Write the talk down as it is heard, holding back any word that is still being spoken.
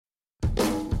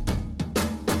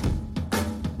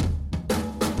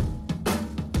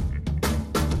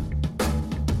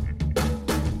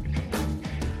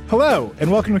Hello, and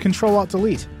welcome to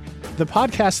Control-Alt-Delete, the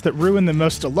podcast that ruined the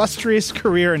most illustrious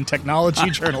career in technology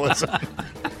journalism.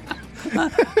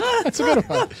 That's a good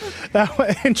one.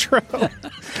 That intro.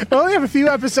 We only have a few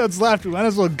episodes left. We might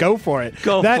as well go for it.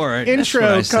 That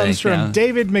intro comes from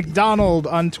David McDonald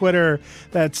on Twitter.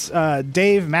 That's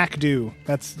Dave MacDo.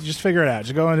 That's just figure it out.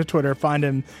 Just go onto Twitter, find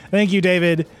him. Thank you,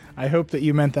 David. I hope that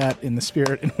you meant that in the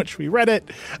spirit in which we read it.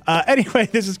 Anyway,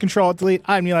 this is Control-Alt-Delete.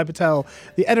 I'm Nilay Patel,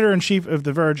 the editor-in-chief of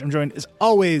The Verge. I'm joined, as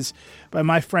always, by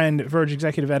my friend, Verge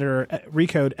executive editor,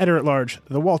 Recode editor-at-large,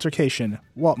 the Walter Cation,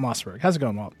 Walt Mossberg. How's it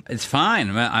going, Walt? It's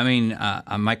fine. I mean,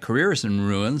 my career is in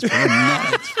ruins, but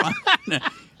it's fine.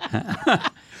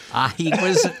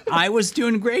 I was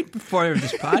doing great before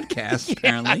this podcast,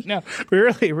 apparently. Yeah, I know.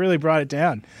 We really brought it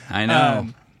down. I know.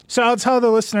 So I'll tell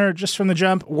the listener, just from the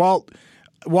jump,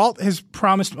 Walt has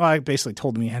promised, well, I basically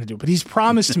told him he had to do it, but he's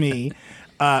promised me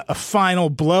a final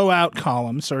blowout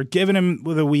column. So we're giving him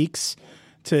the weeks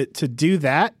to do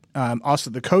that.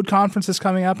 Also, the Code Conference is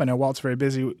coming up. I know Walt's very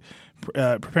busy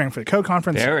preparing for the Code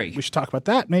Conference. Very. We should talk about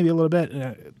that maybe a little bit,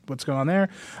 what's going on there.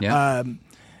 Yeah.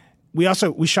 We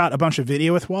shot a bunch of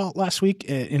video with Walt last week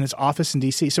in his office in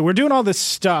D.C. So we're doing all this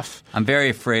stuff. I'm very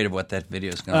afraid of what that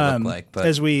video is going to look like. But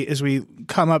as we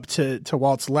come up to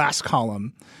Walt's last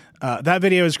column. That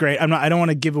video is great. I don't want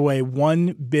to give away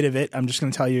one bit of it. I'm just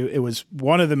going to tell you it was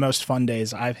one of the most fun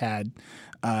days I've had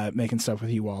making stuff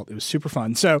with you, Walt. It was super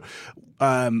fun. So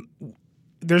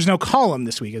there's no column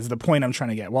this week is the point I'm trying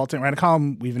to get. Walt didn't write a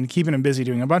column. We've been keeping him busy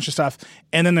doing a bunch of stuff.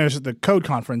 And then there's the Code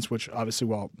Conference, which obviously,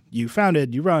 Walt, you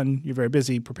founded, you run, you're very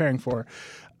busy preparing for.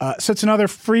 So it's another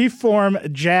free-form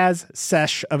jazz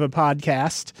sesh of a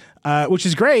podcast, which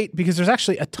is great because there's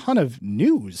actually a ton of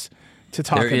news to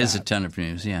talk about. There is a ton of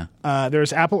news, yeah.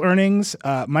 There's Apple earnings.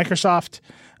 Microsoft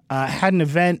had an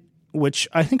event which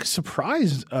I think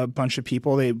surprised a bunch of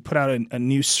people. They put out a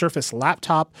new Surface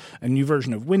laptop, a new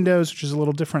version of Windows, which is a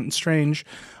little different and strange.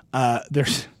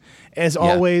 There's,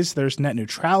 always, there's net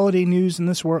neutrality news in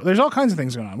this world. There's all kinds of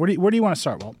things going on. Where do you want to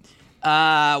start, Walt?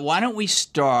 Why don't we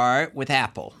start with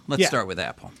Apple? Let's start with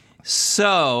Apple.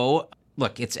 So,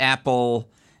 look, it's Apple,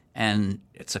 and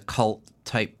it's a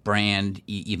cult-type brand,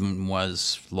 even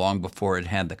was long before it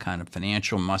had the kind of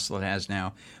financial muscle it has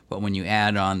now. But when you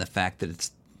add on the fact that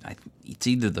it's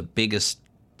either the biggest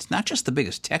 – it's not just the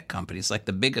biggest tech company. It's like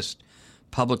the biggest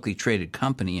publicly traded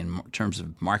company in terms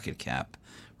of market cap,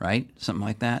 right? Something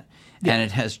like that. Yeah. And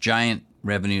it has giant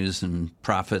revenues and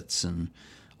profits and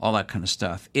all that kind of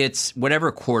stuff. It's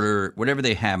whatever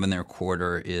they have in their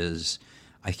quarter is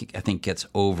I think gets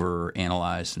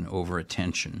over-analyzed and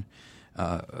over-attention.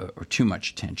 Or too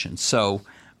much attention. So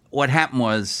what happened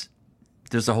was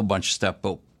there's a whole bunch of stuff,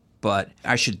 but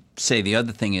I should say the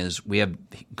other thing is we have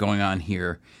going on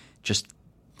here just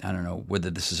I don't know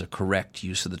whether this is a correct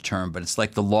use of the term, but it's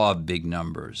like the law of big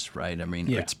numbers, right? I mean,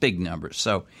 It's big numbers.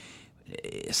 So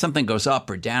something goes up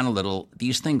or down a little.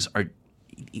 These things are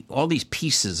all these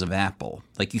pieces of Apple.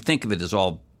 Like you think of it as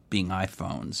all being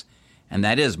iPhones, and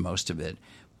that is most of it,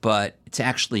 but it's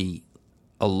actually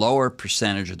a lower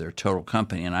percentage of their total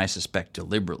company, and I suspect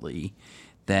deliberately,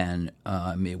 than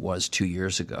it was 2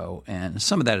 years ago. And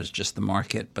some of that is just the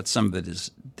market, but some of it is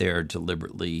they're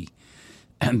deliberately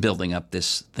building up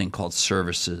this thing called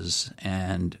services.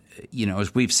 And,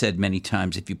 as we've said many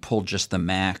times, if you pull just the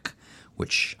Mac,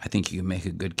 which I think you can make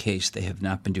a good case they have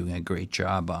not been doing a great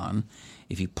job on,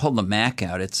 if you pull the Mac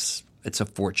out, it's a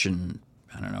Fortune,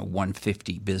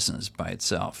 150 business by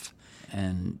itself.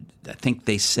 And I think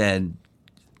they said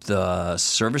the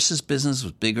services business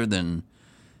was bigger than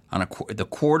the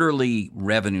quarterly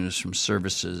revenues from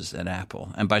services at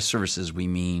Apple. And by services, we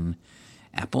mean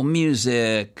Apple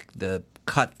Music, the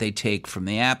cut they take from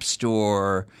the App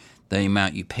Store, the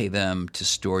amount you pay them to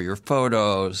store your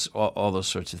photos, all those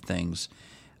sorts of things.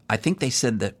 I think they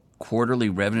said that quarterly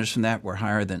revenues from that were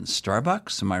higher than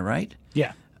Starbucks. Am I right?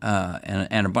 Yeah.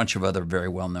 And a bunch of other very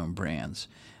well-known brands.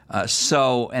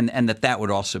 And that would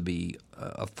also be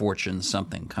a Fortune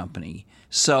something company.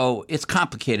 So it's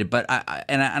complicated, but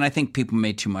I think people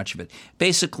made too much of it.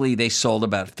 Basically, they sold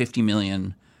about 50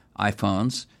 million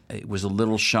iPhones. It was a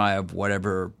little shy of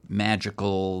whatever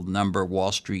magical number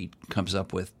Wall Street comes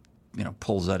up with,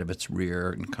 pulls out of its rear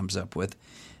and comes up with.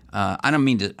 I don't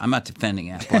mean to. I'm not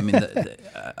defending Apple. I mean,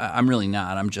 I'm really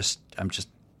not. I'm just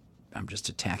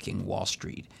attacking Wall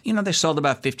Street. They sold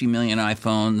about 50 million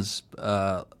iPhones.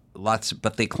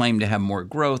 But they claim to have more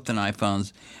growth than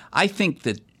iPhones. I think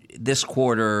that this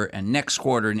quarter and next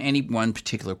quarter and any one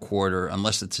particular quarter,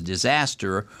 unless it's a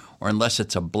disaster or unless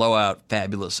it's a blowout,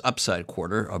 fabulous upside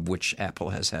quarter, of which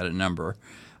Apple has had a number.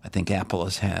 I think Apple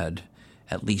has had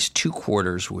at least 2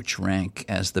 quarters which rank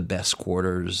as the best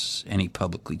quarters any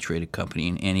publicly traded company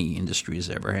in any industry has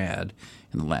ever had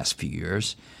in the last few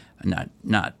years.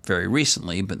 Not very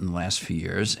recently, but in the last few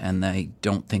years. And I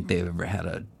don't think they've ever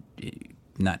had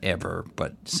not ever,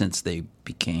 but since they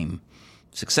became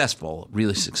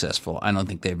really successful, I don't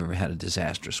think they've ever had a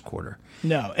disastrous quarter.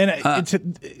 No. And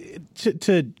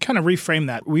to kind of reframe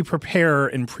that, we prepare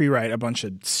and pre-write a bunch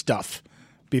of stuff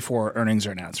before earnings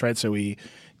are announced, right? So we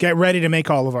get ready to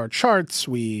make all of our charts.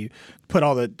 We put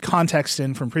all the context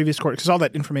in from previous quarter because all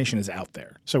that information is out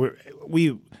there. So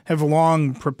we have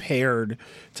long prepared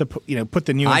to put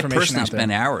the new information out there. I personally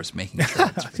spent hours making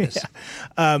charts for this.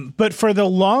 Yeah. But for the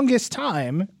longest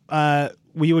time,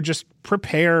 we would just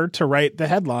prepare to write the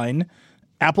headline,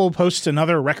 Apple posts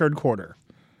another record quarter,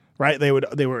 right? They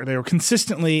were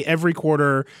consistently, every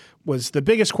quarter was the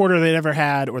biggest quarter they'd ever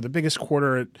had, or the biggest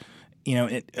quarter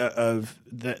of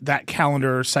that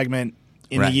calendar segment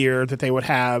in the year that they would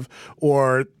have,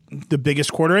 or the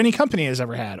biggest quarter any company has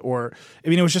ever had, or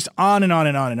it was just on and on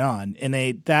and on and on, and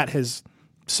that has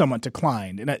somewhat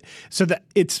declined, and so that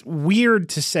it's weird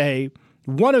to say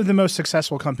one of the most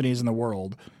successful companies in the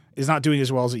world is not doing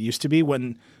as well as it used to be,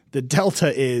 when the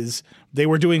delta is they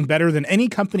were doing better than any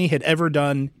company had ever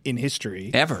done in history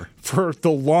ever for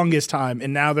the longest time,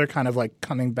 and now they're kind of like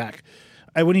coming back.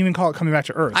 I wouldn't even call it coming back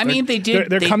to Earth.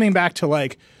 They're coming back to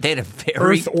they had a very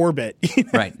Earth orbit.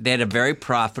 Right. They had a very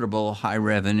profitable, high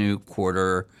revenue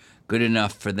quarter, good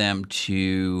enough for them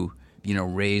to,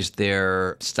 raise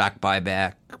their stock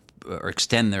buyback or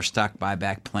extend their stock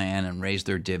buyback plan and raise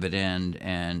their dividend.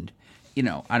 And,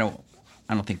 I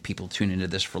don't think people tune into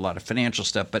this for a lot of financial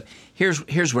stuff, but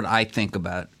here's what I think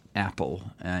about Apple.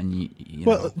 And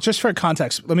well, just for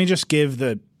context, let me just give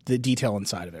the detail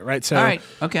inside of it, right? So, all right,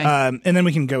 okay, and then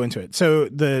we can go into it. So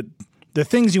the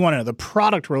things you want to know, the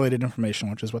product-related information,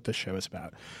 which is what this show is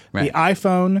about. Right. The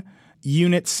iPhone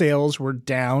unit sales were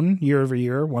down year over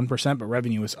year, 1%, but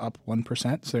revenue was up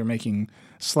 1%. So they're making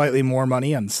slightly more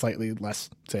money on slightly less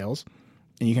sales,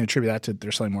 and you can attribute that to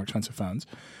they're selling more expensive phones.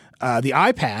 The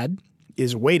iPad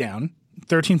is way down,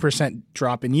 13%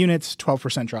 drop in units,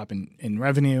 12% drop in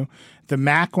revenue. The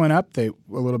Mac went up a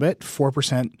little bit,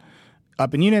 4%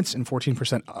 up in units and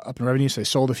 14% up in revenue. So they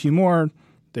sold a few more.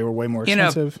 They were way more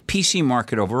expensive. In a PC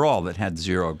market overall that had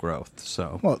zero growth.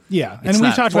 So yeah, and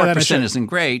we talked about that. 4% isn't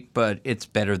great, but it's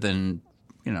better than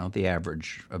the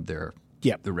average of the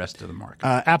rest of the market.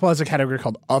 Apple has a category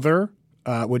called Other,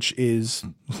 which is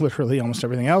literally almost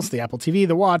everything else: the Apple TV,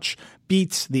 the watch,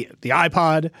 Beats, the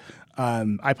iPod,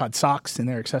 iPod socks and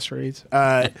their accessories.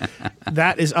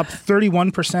 That is up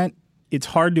 31%. It's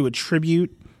hard to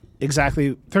attribute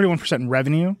exactly 31% in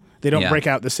revenue. They don't break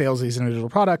out the sales of these individual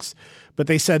products, but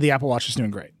they said the Apple Watch is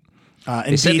doing great.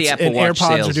 And they said Beats the Apple and Watch AirPods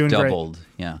sales are doing doubled.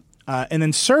 Great. Yeah. And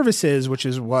then services, which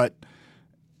is what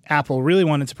Apple really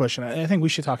wanted to push, and I think we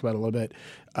should talk about it a little bit.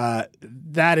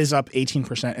 That is up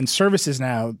 18%. And services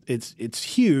now, it's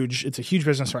huge. It's a huge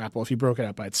business for Apple. If you broke it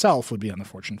out by itself, would be on the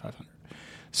Fortune 500.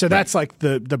 So that's like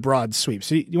the broad sweep.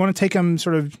 So you want to take them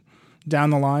sort of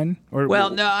down the line? Or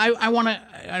no, I want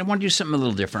to do something a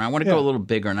little different. I want to go a little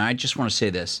bigger, and I just want to say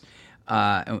this,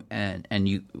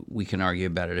 and we can argue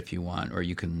about it if you want, or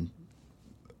you can,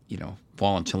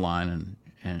 fall into line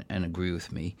and agree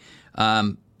with me.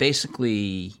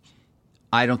 Basically,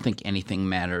 I don't think anything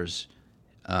matters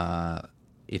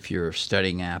if you're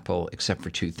studying Apple except for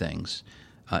two things.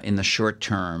 In the short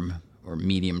term or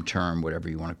medium term, whatever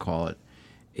you want to call it,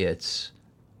 it's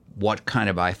what kind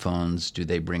of iPhones do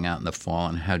they bring out in the fall,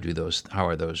 and how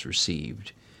are those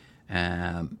received,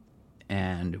 and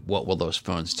what will those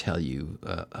phones tell you?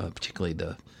 Particularly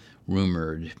the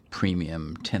rumored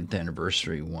premium 10th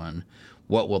anniversary one.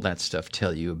 What will that stuff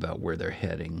tell you about where they're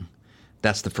heading?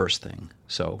 That's the first thing.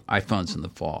 So iPhones in the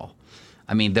fall.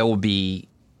 I mean, there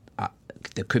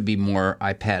could be more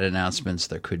iPad announcements.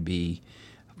 There could be,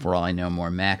 for all I know,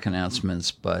 more Mac announcements,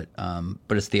 but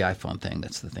it's the iPhone thing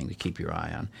that's the thing to keep your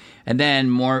eye on. And then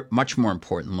much more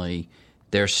importantly,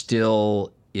 there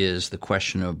still is the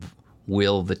question of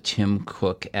will the Tim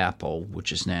Cook Apple,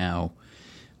 which is now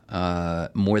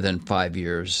more than 5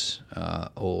 years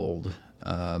old,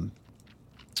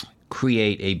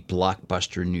 create a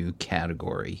blockbuster new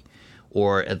category,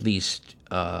 or at least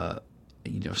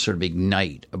sort of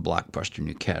ignite a blockbuster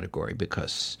new category,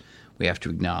 because we have to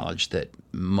acknowledge that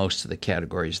most of the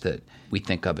categories that we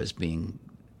think of as being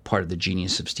part of the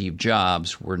genius of Steve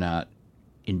Jobs were not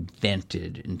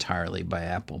invented entirely by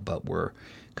Apple, but were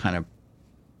kind of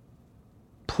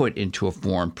put into a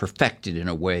form, perfected in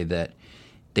a way that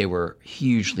they were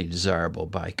hugely desirable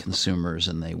by consumers,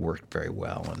 and they worked very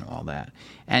well and all that.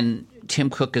 And Tim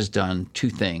Cook has done two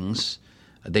things.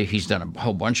 He's done a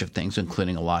whole bunch of things,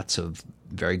 including lots of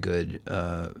very good,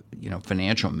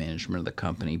 financial management of the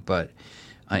company. But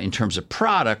in terms of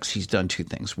products, he's done two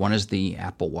things. One is the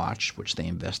Apple Watch, which they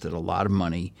invested a lot of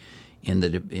money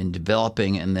in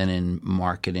developing and then in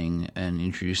marketing and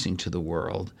introducing to the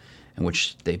world, in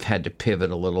which they've had to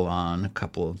pivot a little on a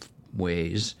couple of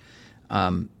ways.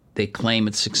 They claim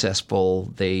it's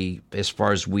successful. As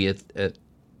far as we at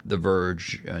The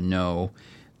Verge know,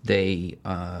 they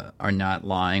are not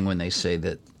lying when they say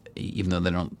that, even though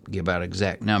they don't give out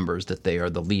exact numbers, that they are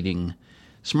the leading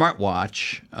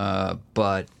smartwatch.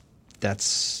 But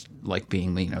that's like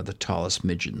being, the tallest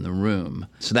midget in the room.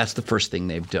 So that's the first thing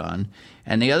they've done.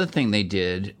 And the other thing they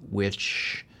did,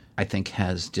 which I think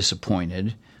has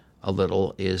disappointed a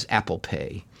little, is Apple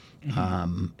Pay.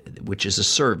 Which is a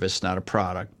service, not a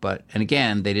product. And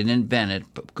again, they didn't invent it,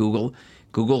 but Google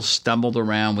stumbled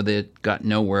around with it, got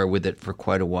nowhere with it for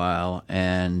quite a while,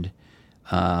 and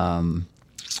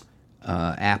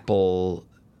Apple,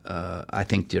 I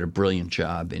think, did a brilliant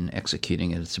job in executing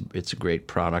it. It's a great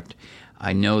product.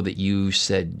 I know that you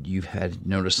said you had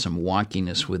noticed some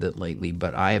wonkiness with it lately,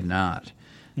 but I have not.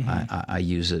 I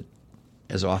use it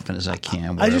as often as I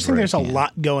can. I just think there's a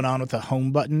lot going on with the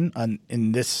home button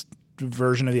in this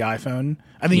version of the iPhone.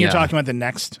 I think you're talking about the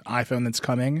next iPhone that's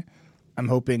coming. I'm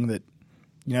hoping that,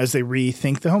 as they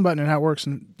rethink the home button and how it works,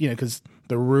 and because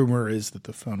the rumor is that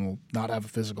the phone will not have a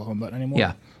physical home button anymore.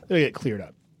 Yeah, it'll get cleared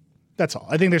up. That's all.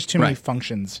 I think there's too many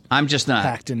functions. I'm just not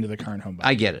packed into the current home button.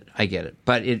 I get it.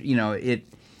 But I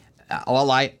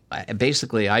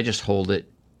just hold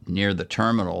it near the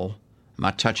terminal. I'm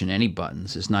not touching any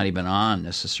buttons. It's not even on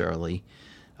necessarily.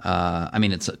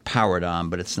 It's powered on,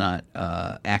 but it's not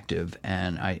active.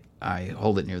 And I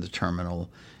hold it near the terminal.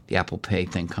 The Apple Pay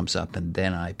thing comes up, and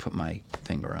then I put my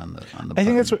finger on the button. I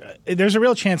think there's a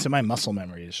real chance that my muscle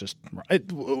memory is just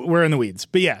we're in the weeds.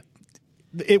 But yeah,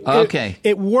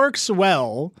 it works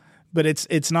well, but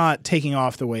it's not taking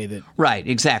off the way that right,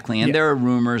 exactly. And there are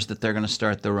rumors that they're going to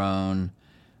start their own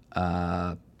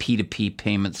P2P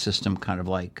payment system, kind of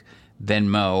like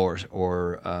Venmo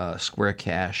or Square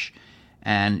Cash.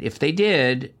 And if they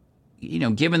did,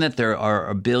 given that there are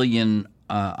a billion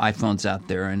iPhones out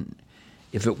there, and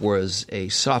if it was a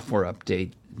software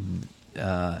update,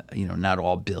 not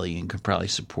all billion could probably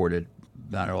support it.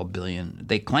 Not all billion.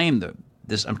 They claim that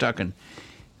this. I'm talking.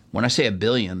 When I say a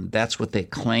billion, that's what they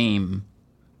claim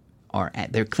are.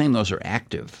 They claim those are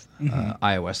active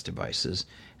iOS devices,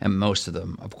 and most of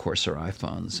them, of course, are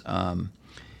iPhones.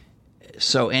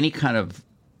 So any kind of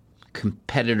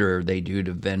competitor they do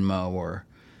to Venmo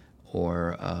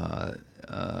or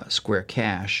Square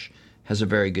Cash has a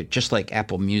very good, just like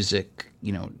Apple Music,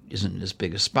 isn't as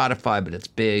big as Spotify, but it's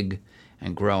big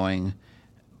and growing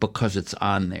because it's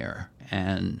on there.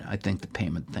 And I think the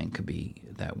payment thing could be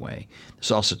that way.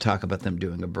 There's also talk about them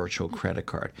doing a virtual credit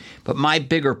card. But my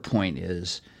bigger point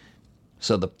is,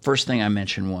 so the first thing I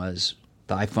mentioned was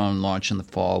the iPhone launch in the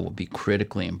fall will be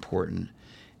critically important.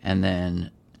 And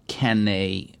then can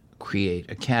they create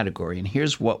a category? And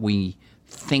here's what we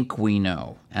think we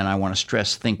know. And I want to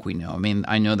stress think we know.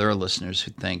 I know there are listeners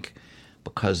who think,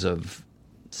 because of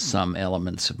some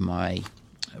elements of my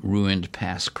ruined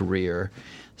past career,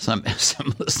 some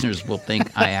listeners will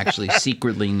think I actually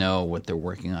secretly know what they're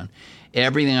working on.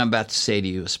 Everything I'm about to say to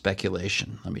you is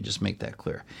speculation. Let me just make that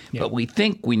clear. Yeah. But we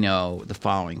think we know the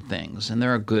following things, and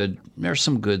there's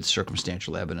some good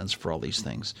circumstantial evidence for all these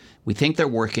things. We think they're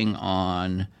working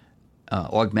on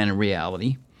augmented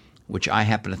reality, which I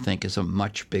happen to think is a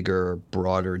much bigger,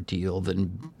 broader deal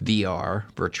than VR,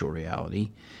 virtual reality.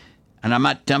 And I'm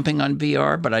not dumping on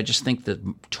VR, but I just think the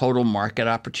total market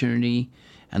opportunity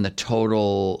and the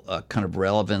total kind of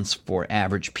relevance for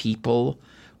average people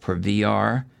for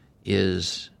VR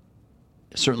is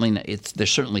certainly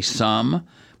there's certainly some,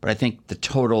 but I think the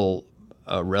total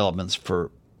relevance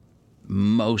for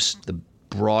the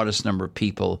broadest number of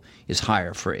people is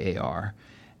higher for AR.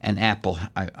 And Apple,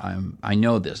 I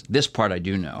know this part I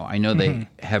do know. I know they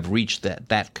have reached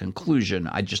that conclusion.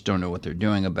 I just don't know what they're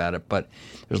doing about it. But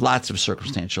there's lots of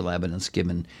circumstantial evidence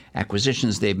given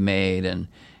acquisitions they've made and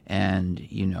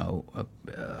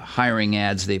hiring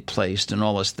ads they've placed and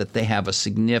all this, that they have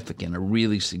a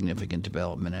really significant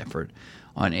development effort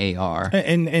on AR.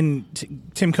 And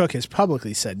Tim Cook has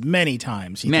publicly said many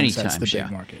times he thinks that's the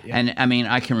big market. Yeah. And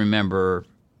I can remember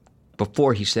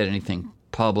before he said anything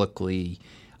publicly,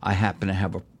 I happened to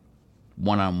have a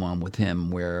one-on-one with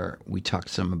him where we talked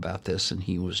some about this, and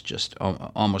he was just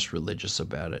almost religious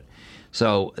about it.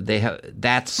 So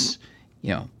that's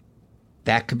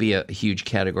that could be a huge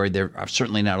category. They're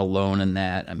certainly not alone in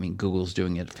that. I mean, Google's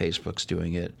doing it, Facebook's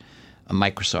doing it.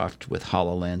 Microsoft with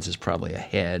HoloLens is probably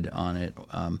ahead on it.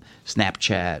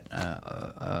 Snapchat,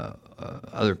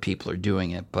 other people are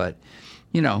doing it. But,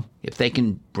 if they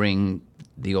can bring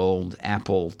the old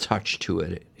Apple touch to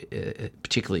it,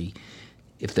 particularly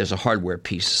if there's a hardware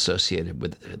piece associated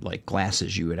with it, like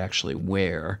glasses you would actually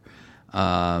wear,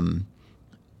 that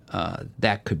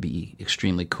could be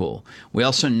extremely cool. We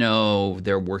also know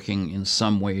they're working in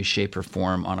some way, shape, or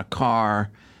form on a car,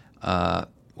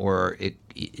 or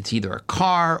it's either a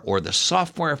car or the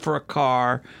software for a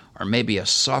car, or maybe a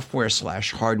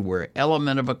software/hardware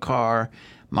element of a car.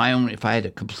 If I had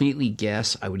to completely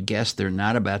guess, I would guess they're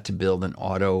not about to build an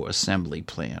auto assembly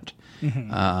plant.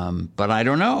 Mm-hmm. But I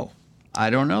don't know. I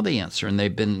don't know the answer, and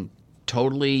they've been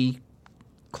totally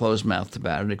closed-mouthed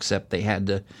about it, except they had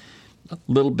to. A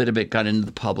little bit of it got into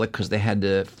the public because they had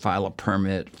to file a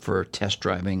permit for test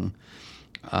driving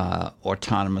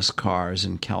autonomous cars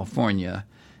in California.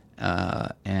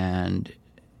 And,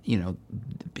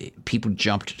 people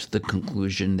jumped to the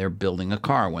conclusion they're building a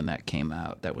car when that came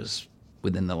out. That was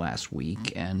within the last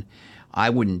week. And I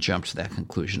wouldn't jump to that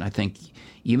conclusion. I think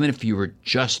even if you were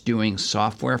just doing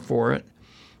software for it,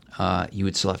 you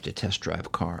would still have to test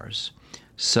drive cars.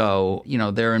 So,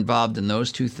 they're involved in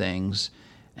those two things.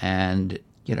 And,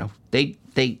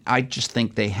 I just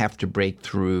think they have to break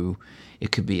through.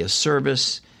 It could be a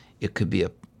service. It could be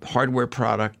a hardware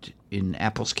product. In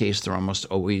Apple's case, they're almost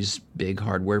always big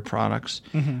hardware products.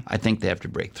 Mm-hmm. I think they have to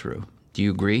break through. Do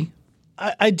you agree?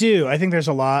 I do. I think there's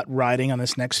a lot riding on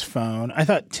this next phone. I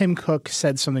thought Tim Cook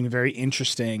said something very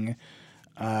interesting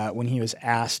when he was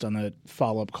asked on the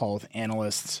follow-up call with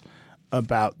analysts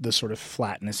about the sort of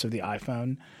flatness of the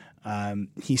iPhone.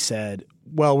 He said,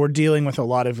 well, we're dealing with a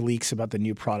lot of leaks about the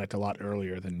new product a lot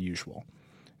earlier than usual.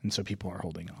 And so people are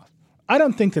holding off. I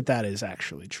don't think that is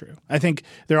actually true. I think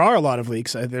there are a lot of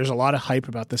leaks. There's a lot of hype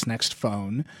about this next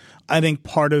phone. I think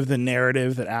part of the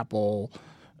narrative that Apple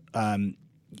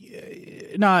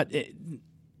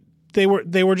they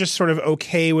were just sort of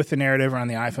okay with the narrative around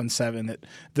the iPhone 7 that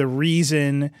the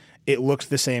reason it looked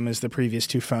the same as the previous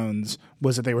two phones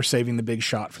was that they were saving the big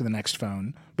shot for the next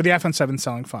phone. But the iPhone 7 is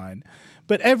selling fine.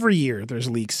 But every year there's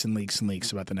leaks and leaks and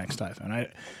leaks about the next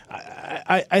iPhone.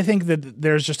 I think that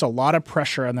there's just a lot of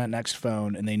pressure on that next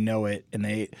phone, and they know it.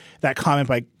 And that comment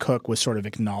by Cook was sort of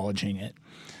acknowledging it.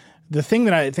 The thing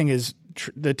that I think is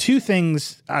the two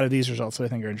things out of these results that I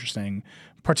think are interesting,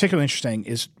 particularly interesting,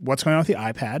 is what's going on with the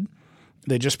iPad.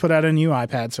 They just put out a new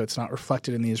iPad, so it's not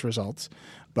reflected in these results.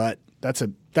 But that's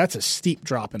a steep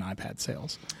drop in iPad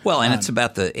sales. Well, and it's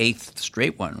about the eighth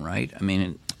straight one, right? I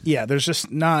mean, it's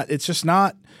just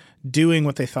not doing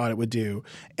what they thought it would do.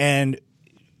 And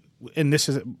this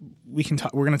is we're going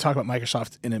to talk about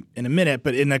Microsoft in a minute,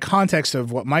 but in the context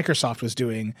of what Microsoft was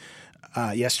doing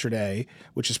yesterday,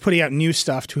 which is putting out new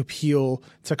stuff to appeal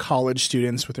to college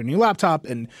students with their new laptop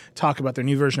and talk about their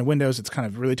new version of Windows. It's kind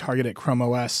of really targeted at Chrome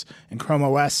OS, and Chrome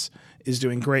OS is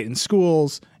doing great in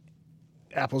schools.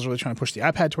 Apple's really trying to push the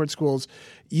iPad towards schools.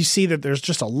 You see that there's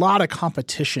just a lot of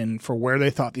competition for where they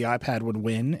thought the iPad would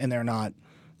win, and they're not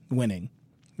winning.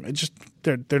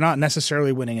 They're not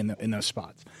necessarily winning in those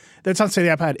spots. That's not to say the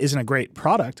iPad isn't a great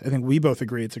product. I think we both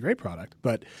agree it's a great product,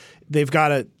 but they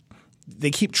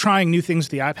keep trying new things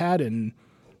with the iPad, and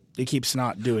it keeps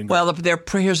not doing great. Well,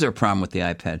 here's their problem with the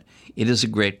iPad. It is a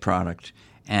great product,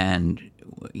 and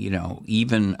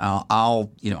even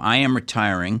I am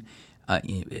retiring.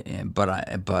 But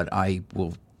I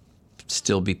will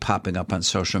still be popping up on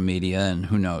social media, and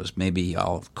who knows? Maybe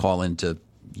I'll call into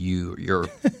your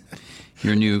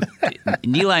new.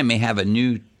 Nilay may have a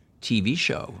new TV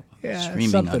show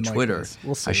streaming on Twitter. Like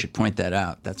we'll see. I should point that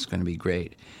out. That's going to be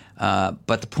great.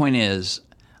 But the point is,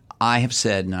 I have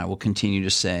said, and I will continue to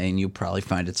say, and you'll probably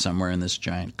find it somewhere in this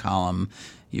giant column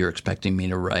you're expecting me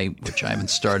to write, which I haven't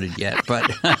started yet.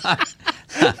 But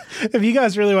if you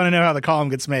guys really want to know how the column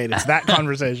gets made, it's that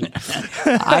conversation.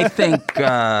 I think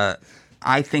the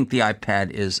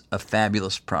iPad is a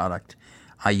fabulous product.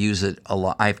 I use it a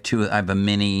lot. I have a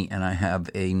mini and I have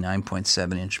a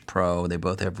 9.7-inch Pro. They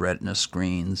both have Retina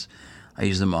screens. I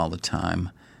use them all the time.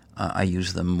 I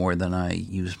use them more than I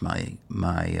use my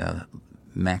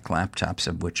Mac laptops,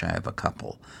 of which I have a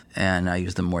couple, and I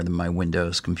use them more than my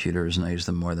Windows computers, and I use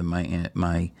them more than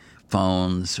my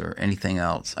phones or anything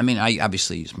else. I mean, I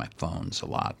obviously use my phones a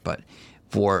lot, but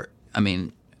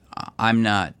I'm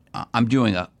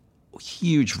doing a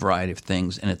huge variety of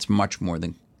things, and it's much more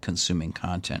than consuming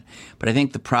content. But I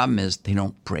think the problem is they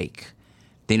don't break,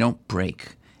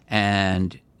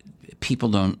 and people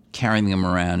don't carry them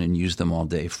around and use them all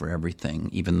day for everything,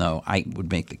 even though I would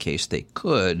make the case they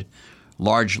could.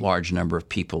 Large number of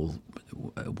people,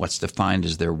 what's defined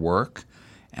as their work,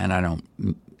 and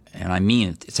I mean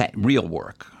it's at real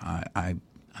work. I'm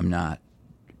not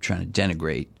trying to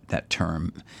denigrate that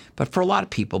term, but for a lot of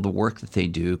people, the work that they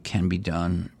do can be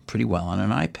done pretty well on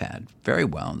an iPad, very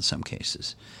well in some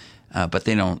cases, but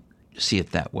they don't see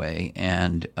it that way,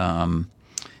 and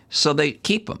so they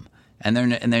keep them, and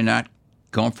they're not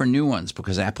going for new ones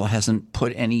because Apple hasn't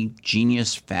put any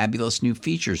genius, fabulous new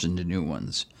features into new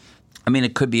ones. I mean,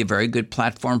 it could be a very good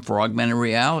platform for augmented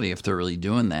reality if they're really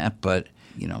doing that, but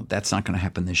that's not going to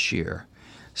happen this year.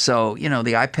 So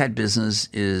the iPad business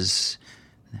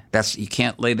you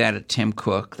can't lay that at Tim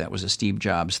Cook. That was a Steve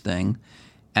Jobs thing.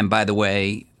 And by the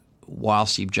way, while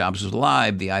Steve Jobs was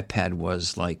alive, the iPad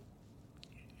was like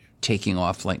taking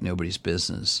off like nobody's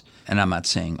business. And I'm not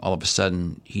saying all of a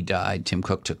sudden he died, Tim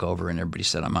Cook took over, and everybody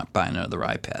said, I'm not buying another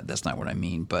iPad. That's not what I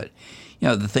mean. But,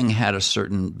 the thing had a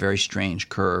certain very strange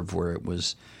curve where it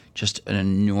was just an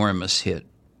enormous hit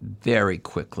very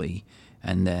quickly.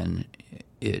 And then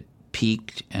it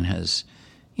peaked and has,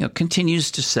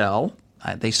 continues to sell.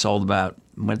 They sold about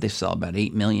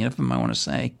 8 million of them, I want to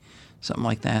say, something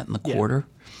like that in the quarter.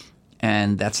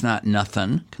 And that's not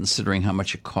nothing considering how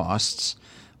much it costs.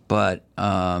 But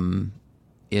there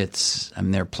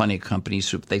are plenty of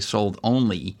companies who, if they sold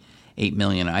only 8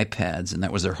 million iPads and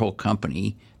that was their whole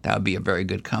company, that would be a very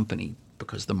good company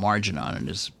because the margin on it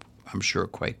is, I'm sure,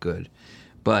 quite good.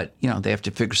 But, they have to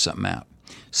figure something out.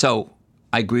 So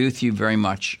I agree with you very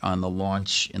much on the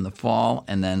launch in the fall,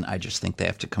 and then I just think they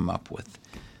have to come up with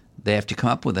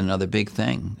another big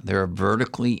thing. They're a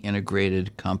vertically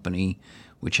integrated company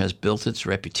which has built its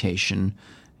reputation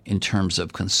in terms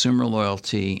of consumer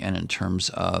loyalty and in terms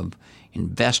of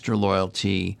investor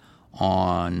loyalty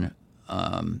on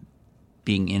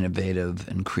being innovative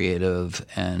and creative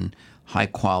and high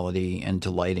quality and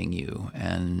delighting you.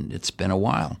 And it's been a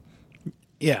while.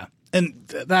 Yeah. And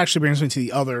that actually brings me to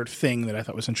the other thing that I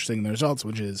thought was interesting in the results,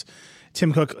 which is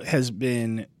Tim Cook has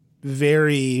been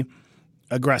very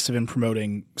aggressive in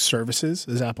promoting services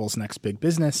as Apple's next big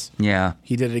business. Yeah.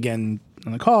 He did it again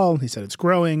on the call. He said it's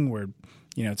growing.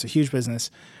 It's a huge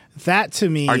business. That to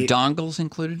me, are dongles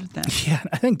included in that? Yeah,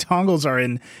 I think dongles are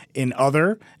in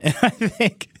other, and I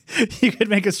think you could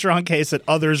make a strong case that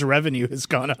other's revenue has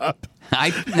gone up.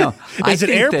 Is it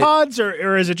AirPods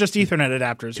or is it just Ethernet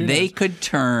adapters? They could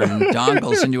turn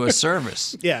dongles into a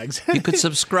service. Yeah, exactly. You could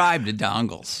subscribe to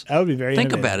dongles. That would be very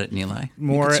Think innovative. about it, Nilay.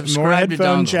 More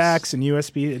headphone jacks and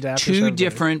USB adapters. Two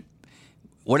different,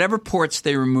 whatever ports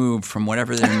they remove from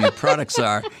whatever their new products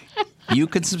are. You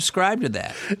could subscribe to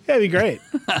that. Yeah, that'd be great.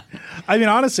 I mean,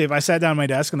 honestly, if I sat down at my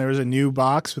desk and there was a new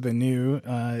box with a new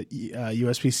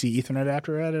USB-C Ethernet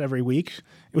adapter at it every week,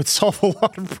 it would solve a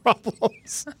lot of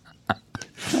problems.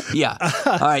 Yeah.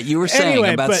 All right. You were saying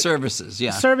about services.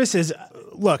 Yeah. Services,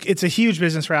 look, it's a huge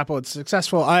business for Apple. It's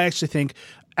successful. I actually think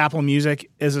Apple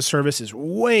Music as a service is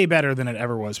way better than it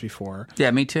ever was before.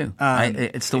 Yeah, me too.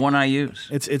 It's the one I use.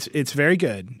 It's very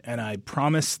good, and I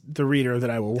promise the reader that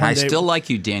I will one day. I still like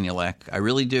you, Daniel Ek. I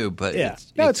really do, but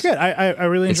it's good. I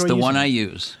really enjoy. It's the one I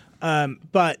use.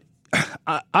 But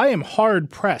I am hard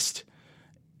pressed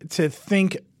to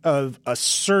think of a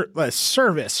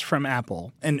service from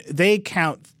Apple, and they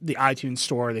count the iTunes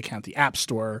Store, they count the App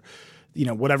Store,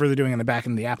 whatever they're doing in the back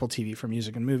end of the Apple TV for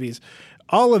music and movies.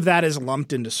 All of that is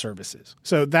lumped into services.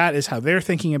 So that is how they're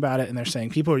thinking about it, and they're saying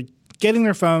people are getting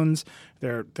their phones,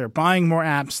 they're buying more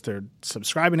apps, they're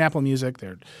subscribing to Apple Music,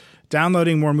 they're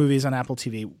downloading more movies on Apple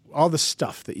TV, all the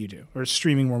stuff that you do, or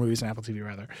streaming more movies on Apple TV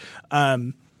rather.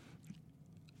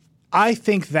 I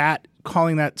think that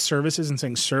calling that services and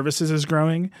saying services is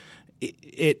growing,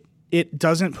 it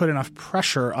doesn't put enough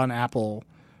pressure on Apple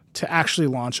to actually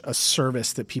launch a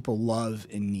service that people love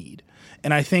and need.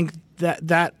 And I think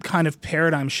that kind of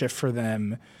paradigm shift for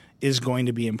them is going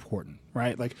to be important,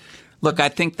 right? Look, I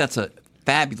think that's a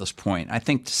fabulous point. I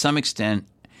think to some extent,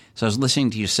 so I was listening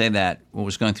to you say that, what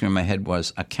was going through my head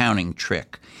was a counting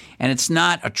trick. And it's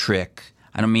not a trick.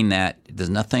 I don't mean that. There's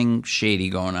nothing shady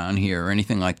going on here or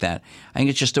anything like that. I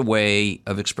think it's just a way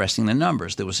of expressing the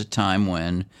numbers. There was a time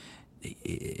when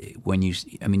if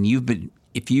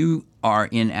you are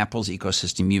in Apple's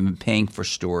ecosystem, you've been paying for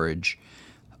storage.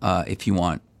 If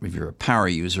you're a power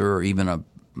user or even a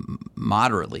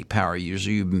moderately power user,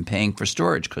 you've been paying for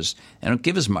storage because they don't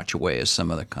give as much away as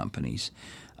some other companies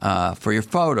for your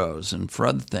photos and for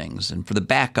other things and for the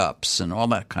backups and all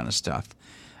that kind of stuff.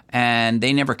 And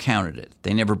they never counted it.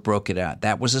 They never broke it out.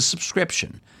 That was a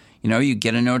subscription. You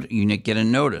get a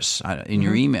notice in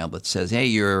your email that says, "Hey,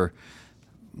 your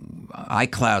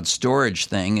iCloud storage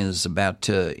thing is about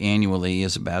to annually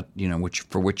is about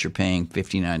which you're paying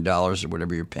 $59 or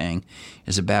whatever you're paying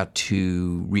is about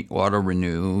to auto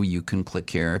renew. You can click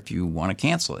here if you want to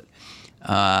cancel it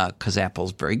because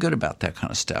Apple's very good about that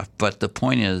kind of stuff. But the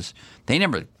point is, they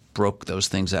never broke those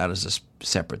things out as a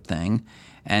separate thing,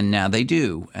 and now they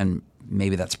do. And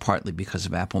maybe that's partly because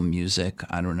of Apple Music.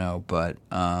 I don't know, but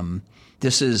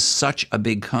this is such a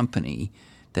big company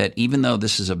that even though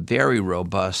this is a very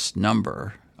robust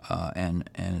number and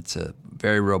it's a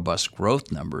very robust growth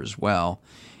number as well,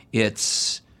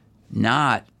 it's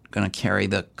not going to carry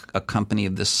a company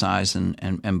of this size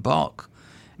and bulk.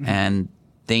 Mm-hmm. And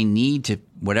they need to,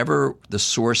 whatever the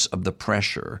source of the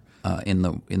pressure in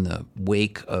the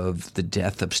wake of the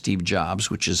death of Steve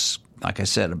Jobs, which is, like I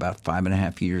said, about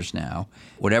 5.5 years now,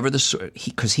 whatever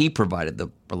because he provided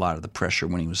a lot of the pressure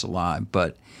when he was alive,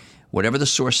 but whatever the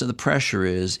source of the pressure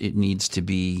is, it needs to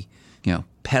be,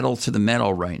 pedal to the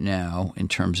metal right now in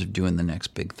terms of doing the next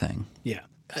big thing. Yeah.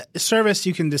 Service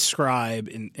you can describe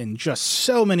in just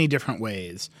so many different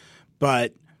ways,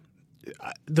 but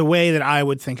the way that I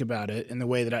would think about it and the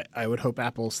way that I would hope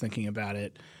Apple's thinking about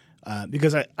it,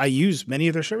 because I use many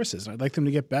of their services. I'd like them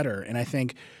to get better. And I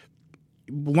think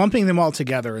lumping them all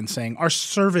together and saying our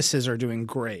services are doing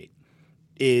great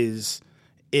is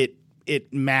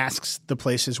it masks the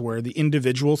places where the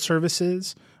individual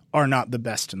services are not the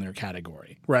best in their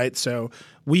category, right? So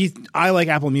I like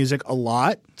Apple Music a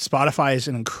lot. Spotify is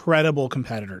an incredible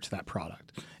competitor to that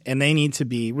product, and they need to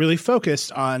be really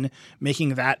focused on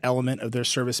making that element of their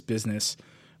service business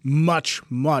much,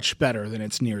 much better than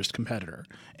its nearest competitor.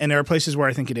 And there are places where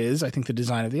I think it is. I think the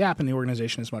design of the app and the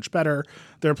organization is much better.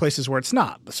 There are places where it's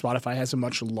not. The Spotify has a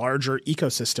much larger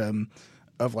ecosystem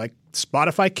of like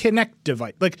Spotify Connect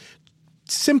device, like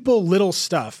simple little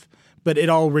stuff, but it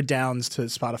all redounds to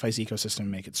Spotify's ecosystem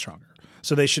and make it stronger.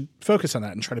 So they should focus on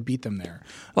that and try to beat them there.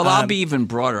 Well, I'll be even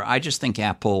broader. I just think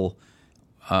Apple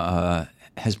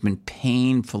has been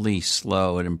painfully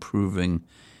slow at improving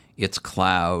its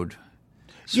cloud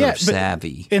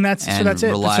savvy and that's it.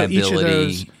 Reliability. So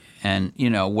those... And,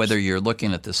 whether you're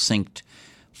looking at the synced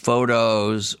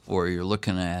photos or you're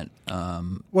looking at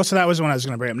so that was what I was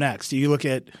going to bring up next. You look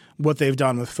at what they've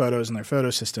done with photos in their photo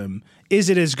system. Is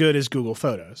it as good as Google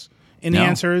Photos? And the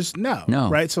answer is no.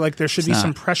 Right? So there should be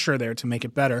some pressure there to make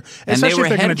it better, especially if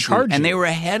they're going to charge you. And they were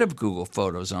ahead of Google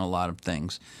Photos on a lot of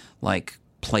things, like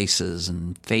places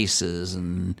and faces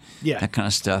and that kind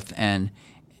of stuff. And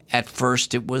at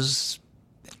first it was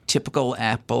typical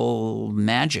Apple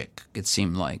magic, it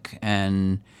seemed like.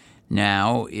 And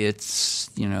now it's,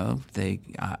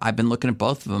 I've been looking at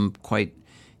both of them quite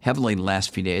heavily the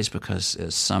last few days because,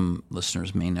 as some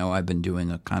listeners may know, I've been doing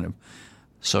a kind of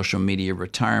social media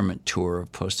retirement tour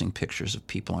of posting pictures of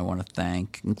people I want to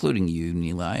thank, including you,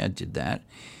 Nilay. I did that,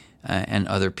 and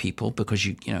other people, because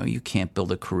you can't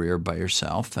build a career by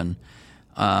yourself, and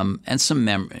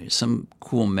some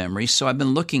cool memories. So I've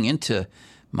been looking into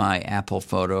my Apple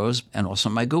photos and also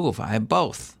my Google. I have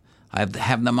both. I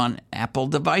have them on Apple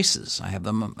devices. I have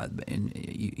them.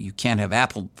 You can't have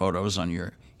Apple photos on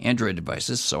your Android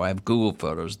devices, so I have Google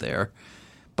Photos there.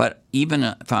 But even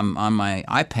if I'm on my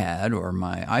iPad or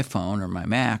my iPhone or my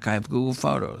Mac, I have Google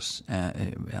Photos.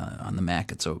 On the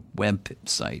Mac, it's a web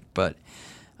site, but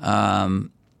it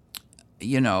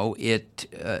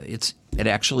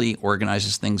actually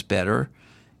organizes things better.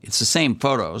 It's the same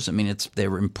photos. I mean, they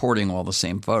were importing all the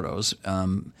same photos.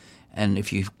 And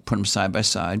if you put them side by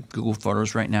side, Google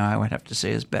Photos right now, I would have to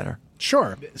say, is better.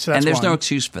 Sure. So and there's no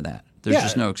excuse for that. There's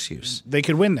just no excuse. They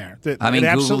could win there.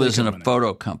 Google isn't a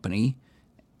photo company.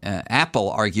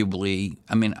 Apple, arguably,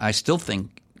 I still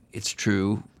think it's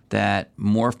true that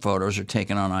more photos are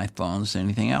taken on iPhones than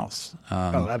anything else.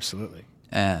 Absolutely.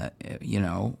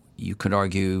 You could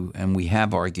argue, and we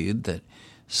have argued, that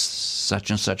such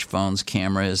and such phone's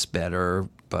camera is better,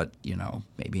 but,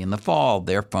 maybe in the fall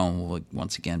their phone will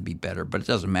once again be better. But it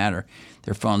doesn't matter.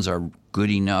 Their phones are good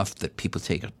enough that people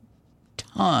take a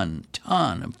ton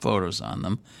of photos on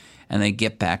them, and they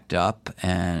get backed up,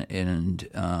 and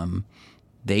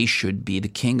they should be the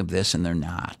king of this, and they're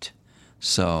not.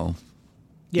 So,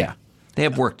 yeah. They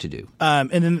have work to do. And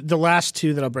then the last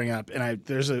two that I'll bring up, and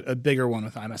there's a bigger one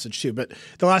with iMessage too, but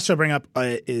the last two I'll bring up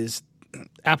is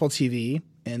Apple TV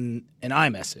and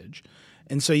iMessage.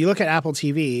 And so you look at Apple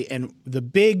TV, and the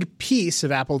big piece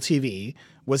of Apple TV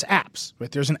was apps. Right?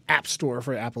 There's an app store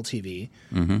for Apple TV.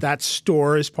 Mm-hmm. That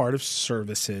store is part of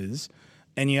services.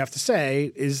 And you have to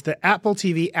say, is the Apple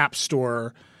TV app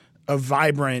store a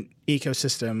vibrant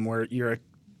ecosystem where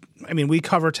we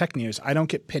cover tech news. I don't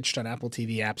get pitched on Apple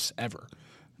TV apps ever.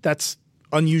 That's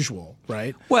unusual,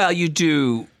 right? Well, you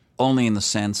do only in the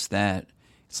sense that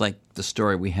it's like the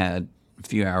story we had a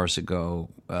few hours ago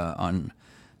on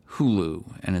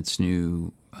Hulu and its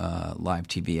new live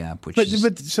TV app, which is...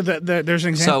 But so there's an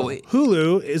example. So,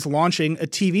 Hulu is launching a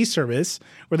TV service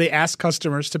where they ask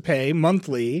customers to pay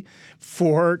monthly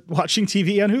for watching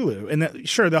TV on Hulu. And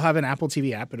sure, they'll have an Apple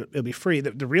TV app, but it'll be free.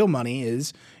 The real money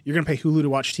is you're going to pay Hulu to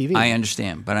watch TV. I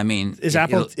understand, but I mean... Is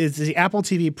the Apple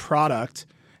TV product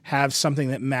have something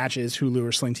that matches Hulu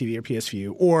or Sling TV or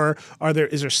PSVU? Or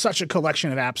is there such a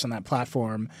collection of apps on that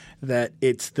platform that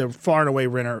it's the far and away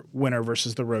winner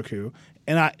versus the Roku?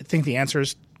 And I think the answer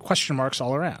is question marks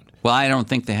all around. Well, I don't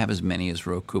think they have as many as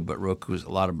Roku, but a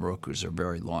lot of Rokus are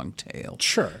very long tail.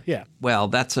 Sure, yeah. Well,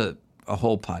 that's a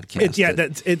whole podcast.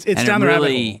 It's down the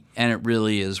rabbit hole. And it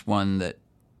really is one that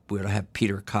we would have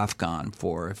Peter Kafka on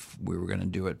for if we were going to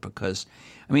do it because,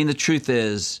 I mean, the truth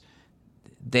is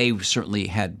they certainly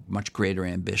had much greater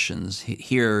ambitions.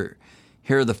 Here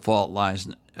the fault lies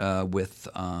with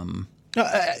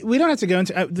we don't have to go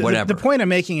into whatever. The point I'm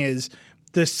making is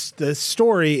the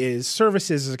story is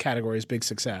services as a category is big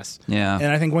success. Yeah.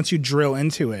 And I think once you drill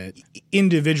into it,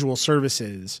 individual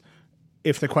services,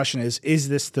 if the question is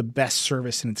this the best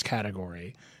service in its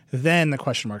category, then the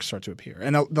question marks start to appear.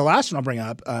 And the last one I'll bring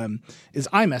up is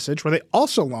iMessage, where they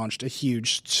also launched a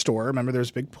huge store. Remember, there was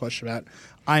a big push about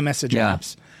iMessage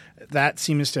apps. That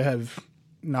seems to have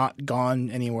not gone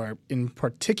anywhere in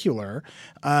particular.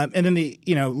 And then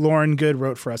Lauren Good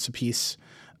wrote for us a piece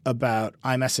about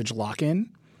iMessage lock-in,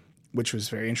 which was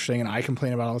very interesting, and I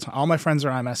complain about it all the time. All my friends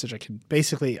are iMessage.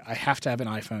 I have to have an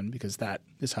iPhone because that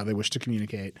is how they wish to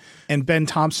communicate. And Ben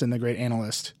Thompson, the great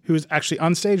analyst, who was actually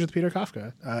on stage with Peter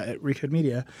Kafka at Recode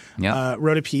Media,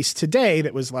 wrote a piece today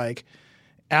that was like,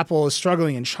 Apple is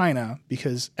struggling in China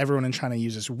because everyone in China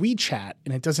uses WeChat,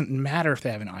 and it doesn't matter if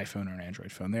they have an iPhone or an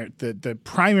Android phone. The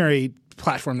primary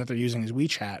platform that they're using is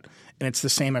WeChat, and it's the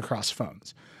same across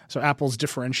phones. So Apple's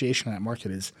differentiation in that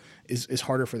market is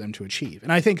harder for them to achieve.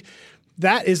 And I think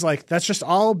that's just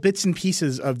all bits and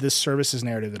pieces of this services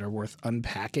narrative that are worth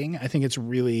unpacking. I think it's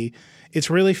really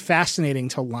fascinating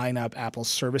to line up Apple's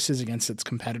services against its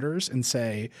competitors and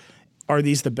say, are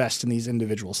these the best in these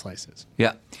individual slices?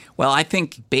 Yeah. Well, I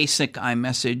think basic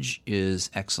iMessage is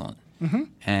excellent. Mm-hmm.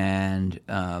 And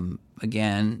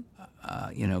again,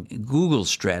 Google's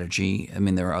strategy, I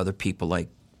mean, there are other people like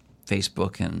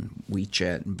Facebook and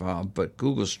WeChat involved, but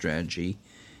Google's strategy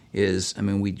is, I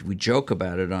mean, we joke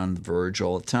about it on The Verge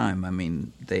all the time. I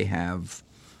mean, they have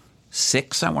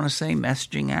 6, I want to say,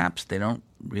 messaging apps. They don't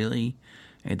really,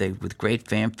 they with great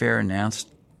fanfare announced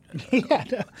yeah,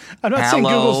 no, I'm not saying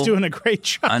Google's doing a great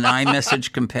job. An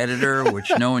iMessage competitor, which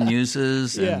no one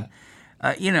uses. And,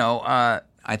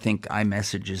 I think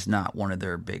iMessage is not one of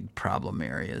their big problem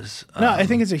areas. No, I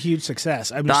think it's a huge success.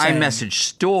 The iMessage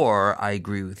store, I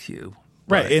agree with you.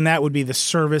 Right, and that would be the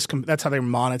service. That's how they're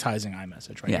monetizing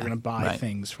iMessage, right? Yeah, you're going to buy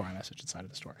things for iMessage inside of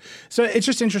the store. So it's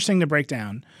just interesting to break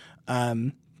down.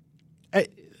 But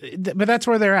that's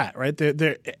where they're at, right?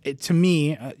 To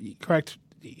me, correct.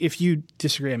 If you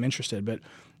disagree, I'm interested. But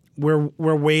we're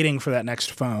waiting for that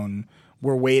next phone.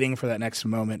 We're waiting for that next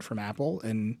moment from Apple,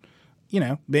 and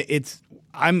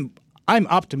I'm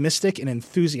optimistic and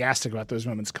enthusiastic about those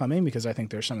moments coming because I think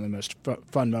they're some of the most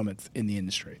fun moments in the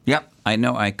industry. Yep, I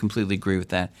know. I completely agree with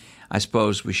that. I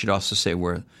suppose we should also say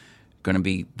we're going to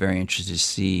be very interested to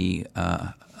see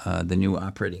the new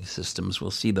operating systems.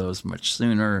 We'll see those much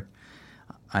sooner.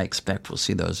 I expect we'll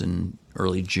see those in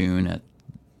early June at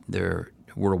their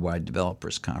Worldwide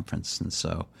Developers Conference, and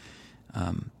so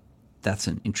that's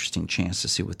an interesting chance to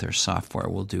see what their software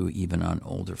will do even on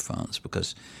older phones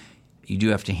because you do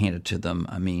have to hand it to them.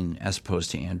 I mean, as opposed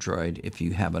to Android, if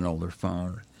you have an older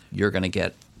phone, you're going to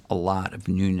get a lot of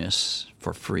newness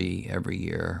for free every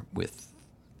year with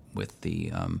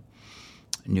the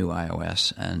new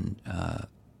iOS, and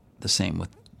the same with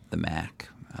the Mac,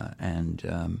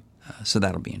 so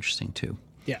that'll be interesting too.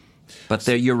 Yeah. But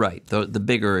you're right. The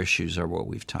bigger issues are what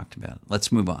we've talked about.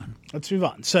 Let's move on.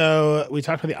 So we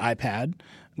talked about the iPad.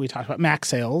 We talked about Mac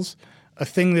sales. A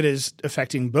thing that is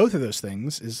affecting both of those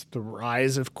things is the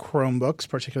rise of Chromebooks,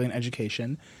 particularly in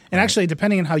education. And actually,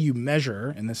 depending on how you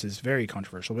measure, and this is very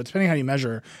controversial, but depending on how you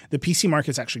measure, the PC market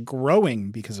is actually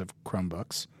growing because of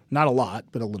Chromebooks. Not a lot,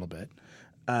 but a little bit.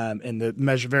 And the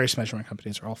various measurement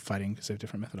companies are all fighting because they have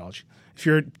different methodology. If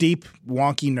you're a deep,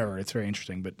 wonky nerd, it's very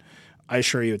interesting. But I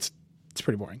assure you it's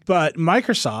pretty boring. But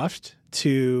Microsoft,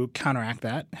 to counteract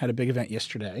that, had a big event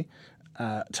yesterday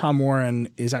Tom Warren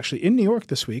is actually in New York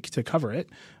this week to cover it.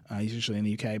 He's usually in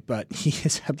the UK, but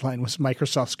his headline was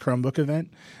Microsoft's Chromebook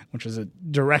event, which was a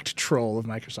direct troll of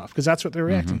Microsoft because that's what they're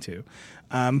reacting to.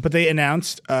 But they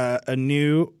announced a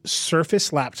new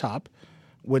Surface laptop,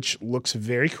 which looks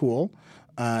very cool.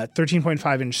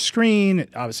 13.5-inch screen. It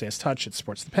obviously has touch. It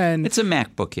supports the pen. It's a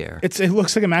MacBook Air. It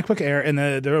looks like a MacBook Air, and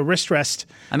the wrist rest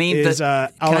is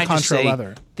Alcantara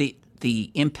leather.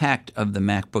 The impact of the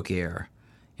MacBook Air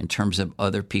in terms of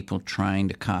other people trying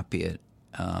to copy it,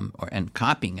 and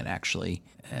copying it actually,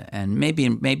 and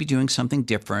maybe doing something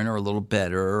different or a little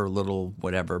better or a little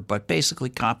whatever, but basically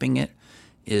copying it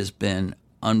has been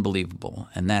unbelievable,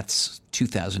 and that's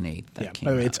 2008. That came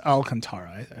out. It's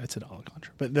Alcantara. It's an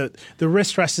Alcantara, but the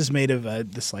wrist rest is made of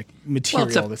this like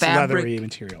material, this leathery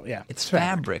material. Yeah, it's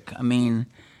fabric. I mean,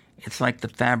 it's like the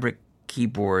fabric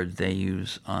keyboard they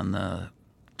use on the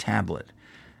tablet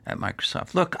at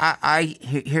Microsoft. Look,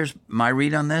 here's my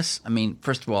read on this. I mean,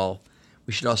 first of all,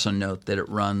 we should also note that it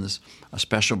runs a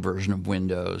special version of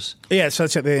Windows. Yeah, so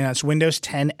that's it. They announced Windows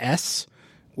 10 S,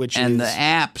 the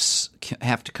apps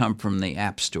have to come from the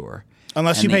App Store.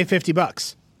 Unless you pay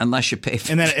 $50. Unless you pay $50.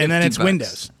 And then it's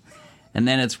Windows. And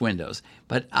then it's Windows.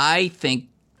 But I think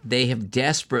they have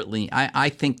desperately – I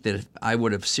think that I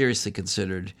would have seriously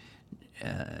considered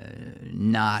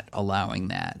not allowing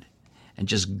that and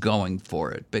just going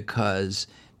for it because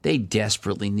they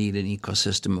desperately need an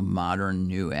ecosystem of modern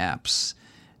new apps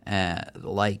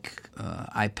like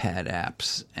iPad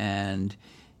apps. And,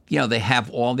 they have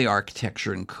all the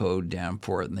architecture and code down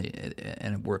for it,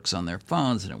 and it works on their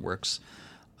phones, and it works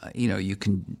you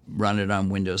can run it on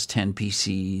Windows 10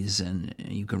 PCs, and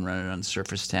you can run it on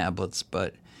Surface tablets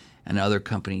and other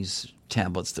companies'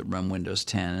 tablets that run Windows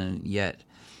 10, and yet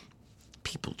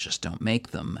people just don't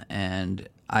make them. And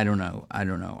I don't know.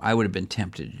 I would have been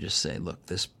tempted to just say, look,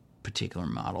 this particular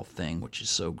model thing, which is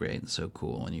so great and so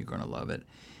cool, and you're going to love it,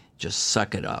 just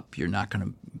suck it up. You're not going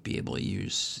to be able to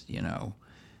use,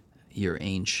 your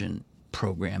ancient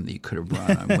program that you could have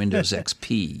run on Windows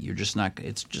XP. You're just not.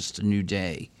 It's just a new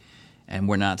day, and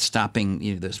we're not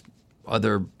stopping. There's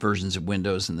other versions of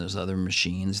Windows and there's other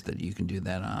machines that you can do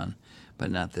that on,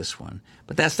 but not this one.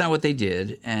 But that's not what they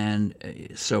did, and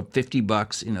so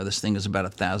 $50. This thing is about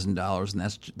 $1,000,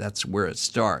 and that's where it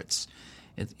starts.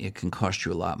 It can cost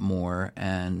you a lot more,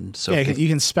 and so you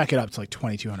can spec it up to like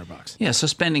 $2,200. Yeah, so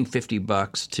spending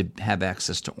 $50 to have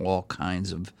access to all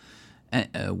kinds of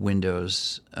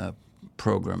Windows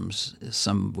programs,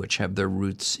 some of which have their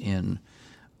roots in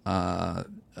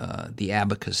the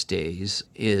Abacus days,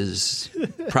 is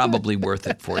probably worth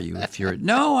it for you if you're.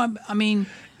 No,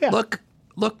 look.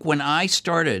 When I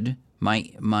started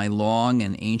my long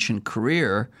and ancient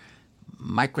career,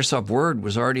 Microsoft Word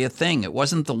was already a thing. It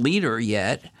wasn't the leader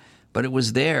yet, but it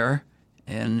was there,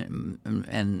 and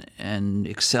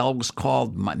Excel was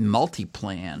called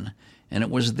Multiplan, and it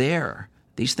was there.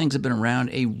 These things have been around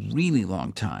a really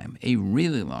long time,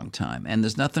 and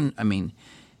there's nothing. I mean,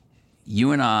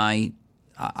 you and I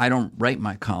don't write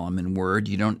my column in Word.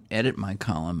 You don't edit my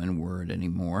column in Word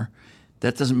anymore.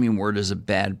 That doesn't mean Word is a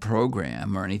bad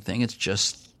program or anything. It's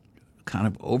just kind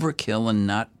of overkill and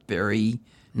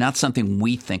not something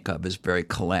we think of as very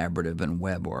collaborative and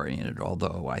web-oriented,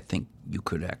 although I think you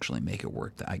could actually make it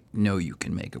work. I know you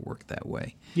can make it work that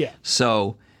way. Yeah.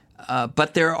 So,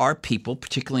 but there are people,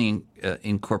 particularly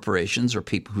in corporations or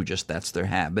people who just that's their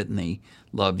habit and they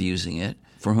love using it,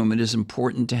 for whom it is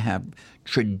important to have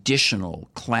traditional,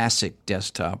 classic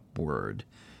desktop Word.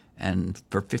 And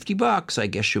for $50, I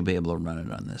guess you'll be able to run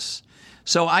it on this.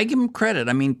 So I give him credit.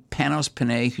 I mean, Panos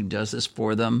Panay, who does this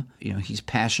for them, he's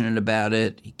passionate about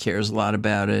it. He cares a lot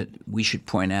about it. We should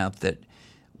point out that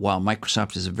while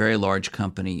Microsoft is a very large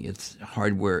company, its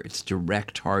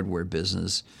direct hardware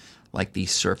business, like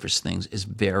these Surface things, is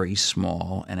very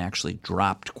small and actually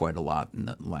dropped quite a lot in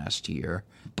the last year.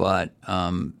 But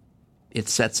it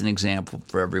sets an example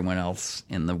for everyone else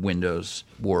in the Windows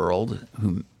world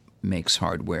who makes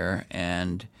hardware,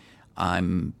 and I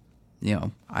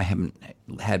haven't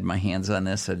had my hands on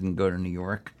this. I didn't go to New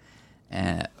York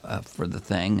for the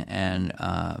thing, and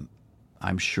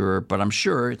I'm sure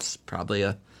it's probably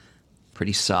a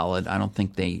pretty solid. I don't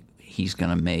think he's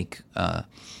going to make a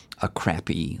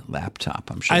crappy laptop.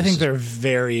 I'm sure. I think they're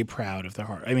very proud of the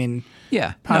hardware. I mean,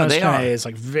 yeah, Panos Panay is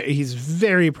like he's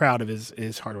very proud of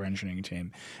his hardware engineering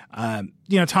team.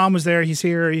 Tom was there. He's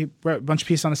here. He wrote a bunch of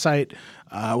pieces on the site.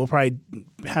 We'll probably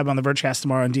have him on the Vergecast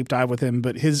tomorrow and deep dive with him.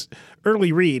 But his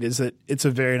early read is that it's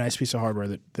a very nice piece of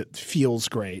hardware that feels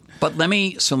great. But let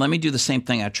me do the same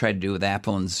thing I tried to do with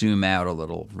Apple and zoom out a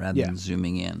little rather than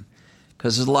zooming in,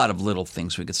 because there's a lot of little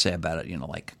things we could say about it.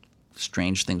 Like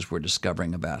strange things we're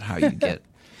discovering about how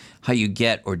you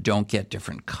get or don't get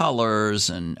different colors.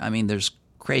 And I mean, there's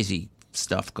crazy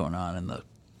stuff going on in the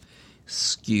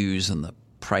SKUs and the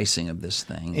pricing of this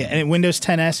thing. Yeah, and in Windows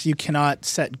 10s, you cannot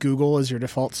set Google as your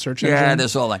default search engine. Yeah,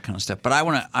 there's all that kind of stuff. But I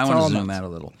want to zoom out a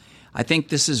little. I think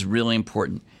this is really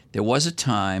important. There was a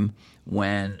time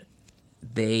when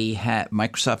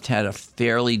Microsoft had a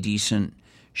fairly decent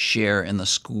share in the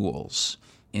schools,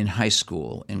 in high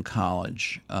school, in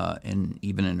college, and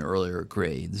even in earlier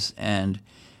grades. And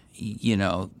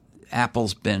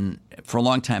Apple's been for a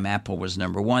long time. Apple was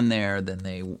number one there. Then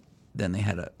they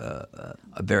had a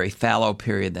very fallow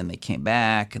period. Then they came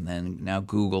back, and then now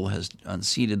Google has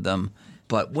unseated them.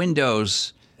 But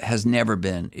Windows has never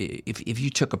been. If you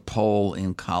took a poll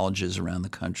in colleges around the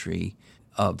country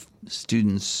of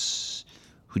students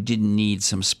who didn't need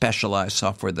some specialized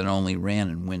software that only ran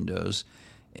in Windows,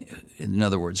 in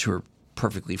other words, who are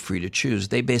perfectly free to choose,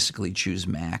 they basically choose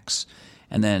Macs.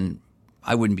 And then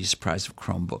I wouldn't be surprised if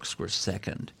Chromebooks were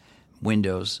second.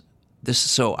 Windows.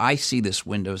 So I see this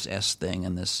Windows S thing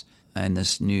and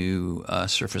this new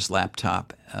Surface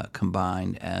laptop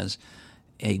combined as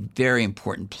a very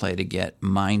important play to get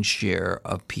mind share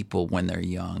of people when they're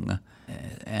young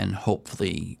and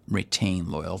hopefully retain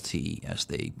loyalty as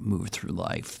they move through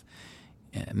life,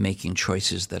 making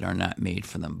choices that are not made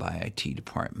for them by IT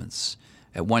departments.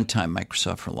 At one time,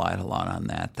 Microsoft relied a lot on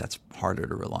that. That's harder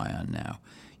to rely on now.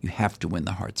 You have to win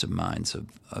the hearts and minds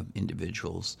of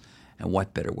individuals, and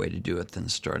what better way to do it than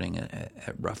starting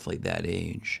at roughly that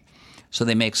age? So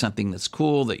they make something that's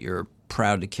cool, that you're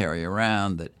proud to carry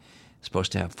around, that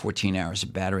supposed to have 14 hours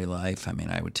of battery life. I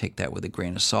mean, I would take that with a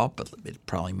grain of salt, but it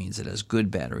probably means it has good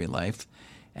battery life.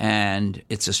 And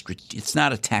it's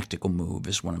not a tactical move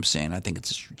is what I'm saying. I think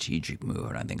it's a strategic move,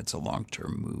 and I think it's a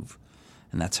long-term move.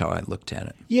 And that's how I looked at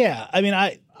it. Yeah. I mean,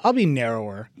 I'll be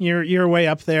narrower. You're way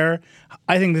up there.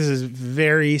 I think this is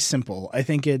very simple. I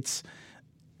think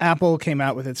Apple came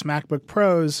out with its MacBook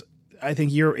Pros. I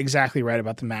think you're exactly right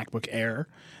about the MacBook Air.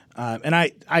 And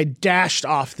I dashed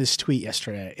off this tweet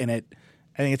yesterday, and I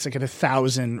think it's like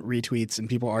 1,000 retweets and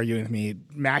people arguing with me.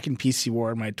 Mac and PC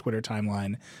War in my Twitter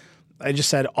timeline. I just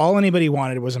said all anybody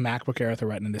wanted was a MacBook Air with a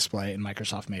Retina display, and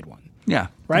Microsoft made one. Yeah,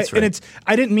 right. That's right. And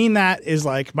I didn't mean that as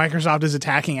like Microsoft is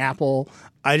attacking Apple.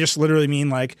 I just literally mean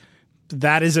like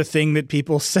that is a thing that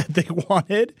people said they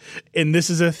wanted, and this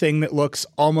is a thing that looks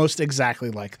almost exactly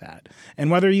like that.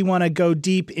 And whether you want to go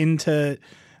deep into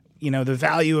the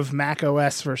value of Mac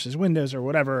OS versus Windows or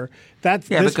whatever.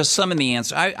 Because some of the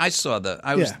answer I saw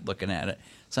I was looking at it.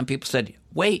 Some people said,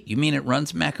 "Wait, you mean it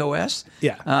runs Mac OS?"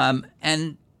 Yeah,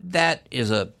 and that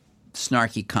is a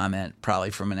snarky comment,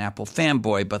 probably from an Apple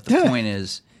fanboy. But the point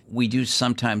is, we do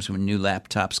sometimes when new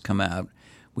laptops come out,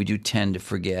 we do tend to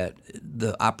forget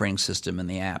the operating system and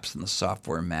the apps and the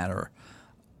software matter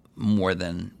more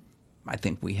than I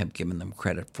think we have given them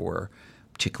credit for,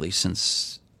 particularly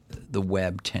since the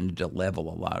web tended to level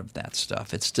a lot of that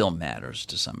stuff. It still matters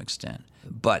to some extent.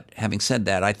 But having said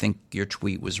that, I think your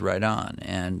tweet was right on,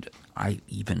 and I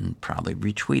even probably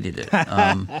retweeted it.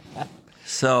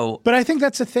 But I think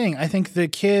that's the thing. I think the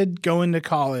kid going to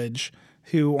college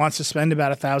who wants to spend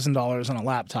about $1,000 on a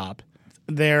laptop,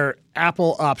 their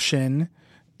Apple option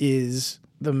is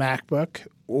the MacBook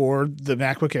or the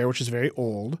MacBook Air, which is very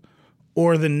old,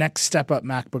 or the next step up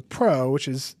MacBook Pro, which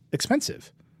is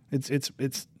expensive.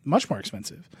 It's much more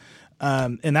expensive.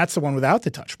 And that's the one without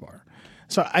the touch bar.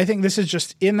 So I think this is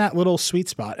just in that little sweet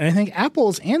spot. And I think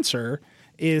Apple's answer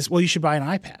is, well, you should buy an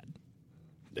iPad.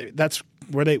 That's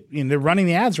where they're running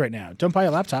the ads right now. Don't buy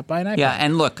a laptop, buy an iPad. Yeah,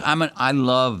 and look, I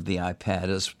love the iPad,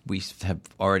 as we have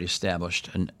already established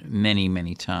many,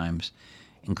 many times,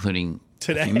 including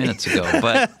today, a few minutes ago.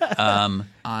 But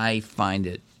I find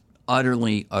it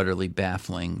utterly, utterly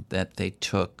baffling that they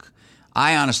took –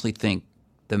 I honestly think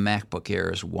the MacBook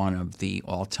Air is one of the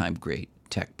all-time great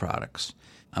tech products.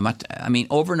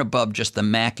 Over and above just the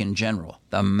Mac in general,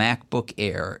 the MacBook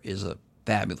Air is a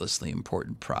fabulously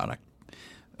important product.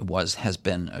 Has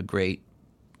been a great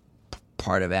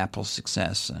part of Apple's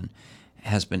success and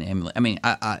has been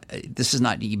emulated. This is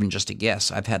not even just a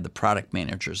guess. I've had the product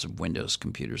managers of Windows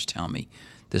computers tell me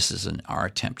this is our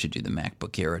attempt to do the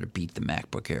MacBook Air or to beat the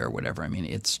MacBook Air or whatever.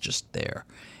 It's just there.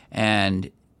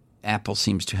 And Apple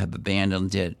seems to have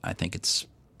abandoned it. I think it's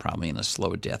probably in a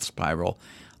slow death spiral.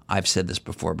 I've said this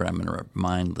before, but I'm going to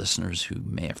remind listeners who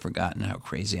may have forgotten how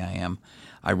crazy I am.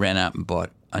 I ran out and bought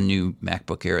a new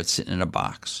MacBook Air. It's sitting in a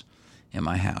box in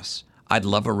my house. I'd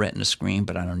love a Retina screen,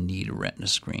 but I don't need a Retina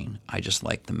screen. I just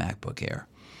like the MacBook Air.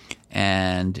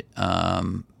 And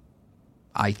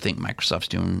I think Microsoft's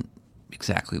doing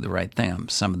exactly the right thing.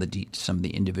 Some of the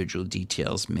individual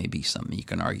details may be something you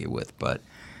can argue with, but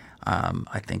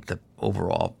I think the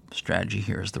overall strategy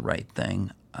here is the right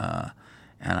thing, and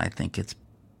I think it's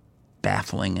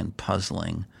baffling and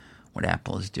puzzling what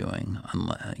Apple is doing.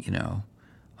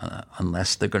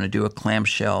 Unless they're going to do a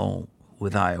clamshell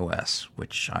with iOS,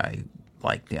 which I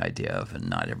like the idea of, and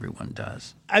not everyone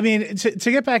does. I mean,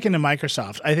 to get back into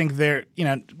Microsoft, I think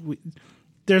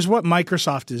there's what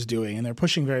Microsoft is doing, and they're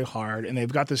pushing very hard, and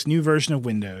they've got this new version of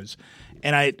Windows.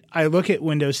 And I look at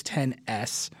Windows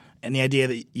 10S and the idea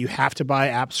that you have to buy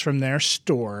apps from their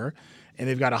store, and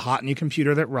they've got a hot new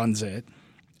computer that runs it.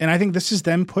 And I think this is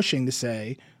them pushing to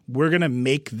say, we're going to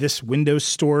make this Windows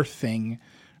Store thing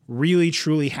really,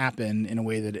 truly happen in a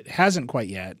way that it hasn't quite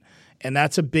yet. And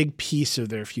that's a big piece of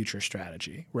their future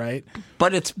strategy, right?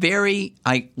 But it's very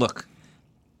look,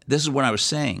 this is what I was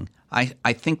saying.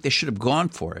 I think they should have gone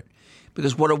for it.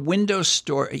 Because what a Windows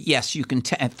Store – yes, you can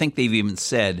I think they've even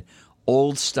said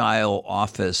old-style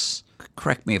Office –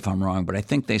 correct me if I'm wrong, but I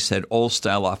think they said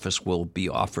old-style Office will be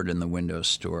offered in the Windows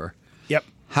Store. Yep.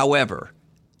 However,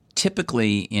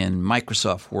 typically in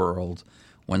Microsoft world,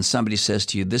 when somebody says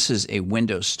to you, this is a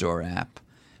Windows Store app,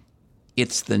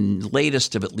 it's the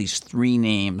latest of at least 3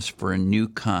 names for a new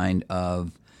kind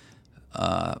of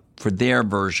for their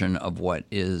version of what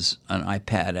is an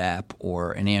iPad app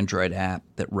or an Android app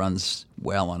that runs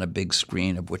well on a big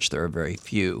screen, of which there are very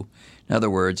few. In other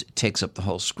words, it takes up the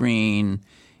whole screen.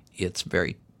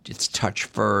 It's touch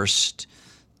first,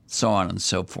 so on and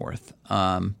so forth.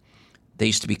 They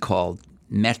used to be called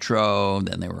Metro,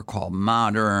 then they were called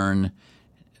Modern.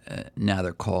 Now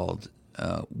they're called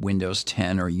Windows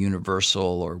 10 or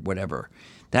Universal or whatever.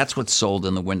 That's what's sold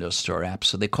in the Windows Store app.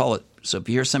 So they call it. So if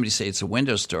you hear somebody say it's a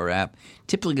Windows Store app,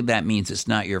 typically that means it's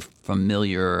not your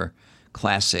familiar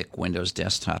classic Windows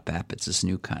desktop app. It's this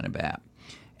new kind of app.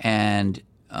 And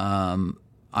I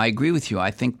agree with you.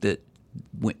 I think that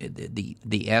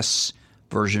the S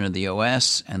version of the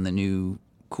OS and the new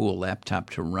cool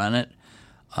laptop to run it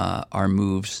are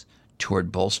moves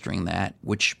toward bolstering that,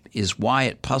 which is why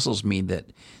it puzzles me that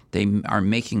they are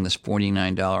making this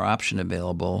 $49 option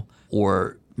available,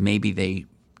 or maybe they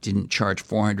didn't charge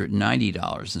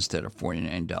 $490 instead of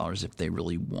 $49 if they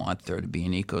really want there to be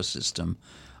an ecosystem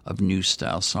of new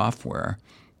style software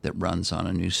that runs on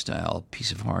a new style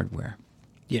piece of hardware.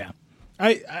 Yeah.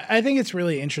 I think it's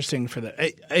really interesting for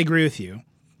I agree with you.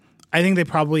 I think they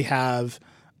probably have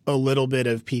a little bit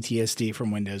of PTSD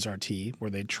from Windows RT, where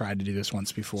they tried to do this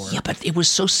once before. Yeah, but it was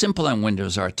so simple on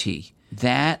Windows RT.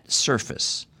 That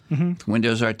Surface,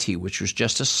 Windows RT, which was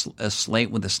just a slate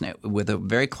with a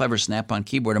very clever snap-on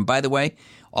keyboard. And by the way,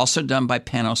 also done by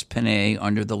Panos Panay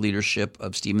under the leadership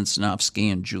of Steven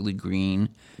Sinofsky and Julie Green.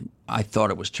 I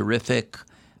thought it was terrific.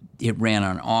 It ran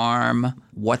on ARM.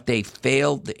 What they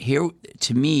failed here,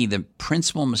 to me, the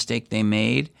principal mistake they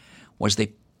made was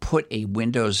they put a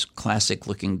Windows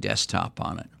classic-looking desktop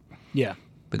on it. Yeah.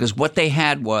 Because what they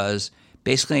had was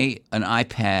basically an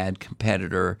iPad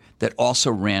competitor that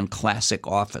also ran classic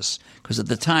Office. Because at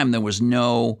the time, there was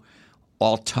no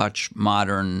all-touch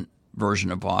modern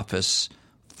version of Office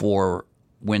for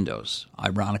Windows.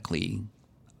 Ironically,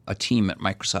 a team at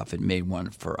Microsoft had made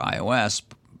one for iOS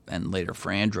and later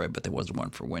for Android, but there wasn't one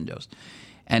for Windows.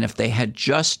 And if they had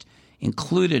just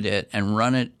included it and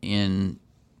run it in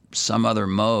some other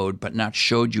mode, but not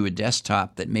showed you a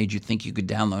desktop that made you think you could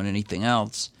download anything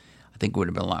else, I think it would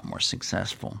have been a lot more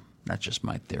successful. That's just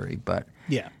my theory, but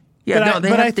yeah. But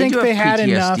I think they had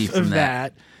enough of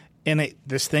that. And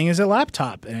this thing is a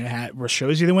laptop, and it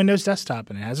shows you the Windows desktop,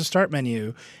 and it has a start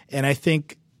menu. And I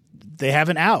think they have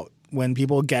an out when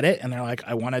people get it, and they're like,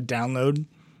 I want to download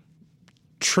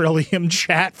Trillium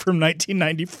Chat from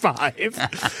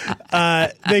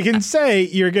 1995. They can say,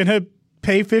 you're going to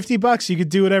pay $50, you could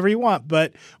do whatever you want,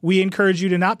 but we encourage you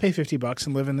to not pay $50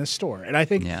 and live in this store. And I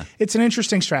think it's an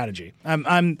interesting strategy.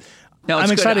 I'm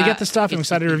excited to get the stuff. I'm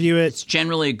excited to review it. It's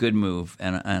generally a good move,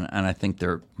 and I think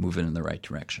they're moving in the right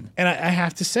direction. And I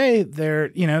have to say,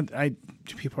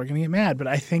 people are going to get mad, but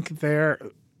I think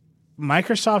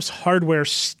Microsoft's hardware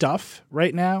stuff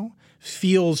right now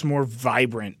feels more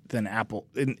vibrant than Apple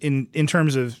in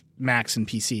terms of Macs and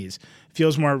PCs.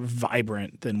 Feels more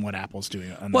vibrant than what Apple's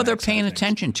doing. Well, they're paying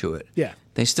attention to it. Yeah,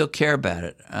 they still care about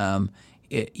it.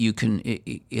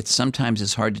 It's sometimes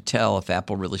it's hard to tell if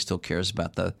Apple really still cares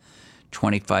about the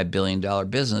 $25 billion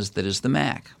business that is the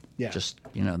Mac. Yeah,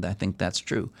 I think that's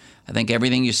true. I think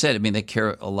everything you said. I mean, they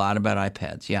care a lot about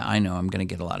iPads. Yeah, I know. I'm going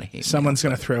to get a lot of hate. Someone's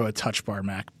going to throw a Touch Bar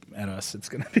Mac at us. It's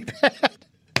going to be bad.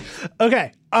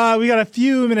 Okay, we got a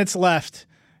few minutes left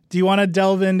Do you want to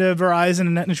delve into Verizon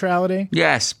and net neutrality?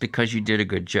 Yes, because you did a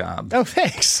good job. Oh,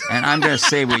 thanks. And I'm going to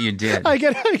say what you did. I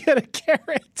get a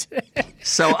carrot.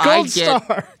 So Gold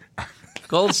star.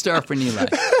 Gold star for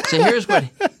Nilay.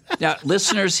 So now,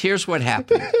 listeners, here's what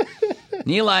happened.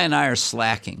 Nilay and I are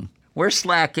slacking. We're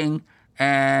slacking,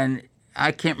 and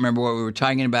I can't remember what we were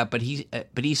talking about, but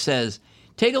he says,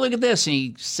 take a look at this, and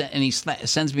he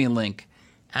sends me a link.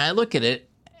 And I look at it,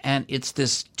 and it's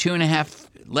this 2.5,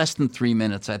 less than 3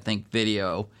 minutes, I think,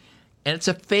 video, and it's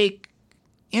a fake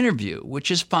interview,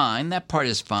 which is fine. That part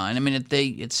is fine. I mean,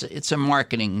 it's a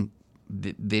marketing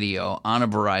video on a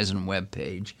Verizon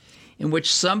webpage in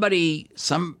which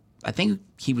I think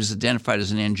he was identified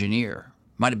as an engineer,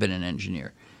 might have been an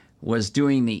engineer, was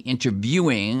doing the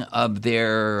interviewing of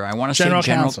their, I want to say,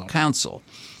 general counsel,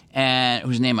 and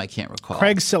whose name I can't recall.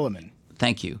 Craig Silliman.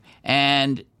 Thank you.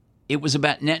 And it was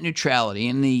about net neutrality,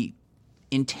 and the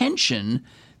intention,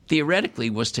 theoretically,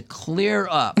 was to clear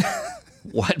up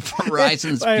what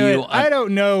Verizon's view. I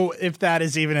don't know if that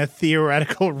is even a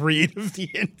theoretical read of the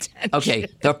intention. Okay,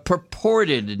 the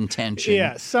purported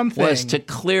intention was to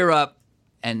clear up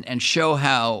and show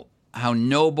how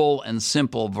noble and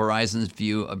simple Verizon's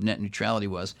view of net neutrality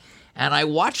was. And I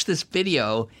watched this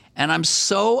video, and I'm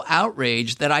so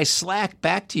outraged that I slack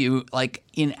back to you like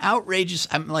in outrageous.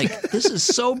 I'm like, this is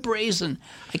so brazen.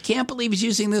 I can't believe he's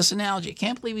using this analogy. I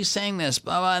can't believe he's saying this,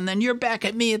 blah, blah. And then you're back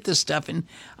at me at this stuff. And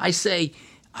I say,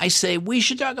 we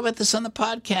should talk about this on the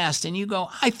podcast. And you go,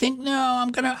 I think, no,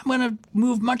 I'm gonna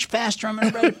move much faster. I'm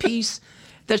going to write a piece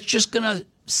that's just going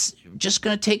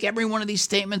to take every one of these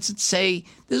statements and say,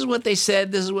 this is what they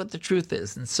said, this is what the truth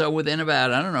is. And so within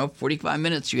about, 45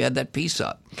 minutes, you had that piece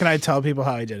up. Can I tell people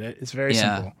how I did it? It's very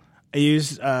simple. I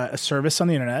used a service on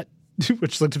the internet,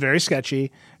 which looked very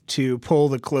sketchy, to pull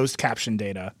the closed caption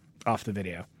data off the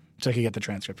video so I could get the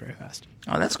transcript very fast.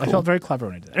 Oh, that's cool. I felt very clever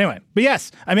when I did it. Anyway, but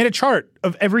yes, I made a chart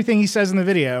of everything he says in the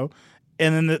video,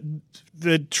 and then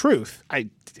the truth. I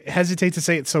hesitate to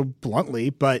say it so bluntly,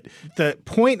 but the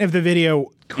point of the video,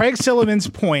 Craig Silliman's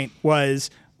point was,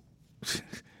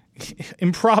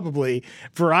 improbably,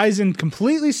 Verizon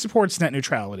completely supports net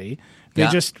neutrality. They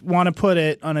just want to put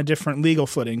it on a different legal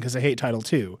footing because they hate Title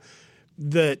II.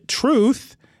 The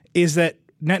truth is that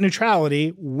net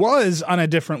neutrality was on a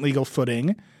different legal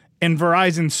footing, and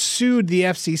Verizon sued the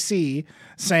FCC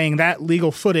saying that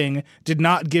legal footing did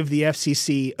not give the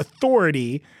FCC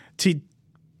authority to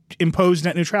impose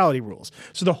net neutrality rules.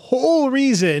 So the whole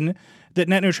reason that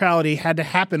net neutrality had to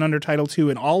happen under Title II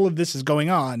and all of this is going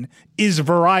on is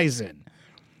Verizon.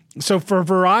 So for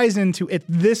Verizon to, at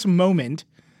this moment,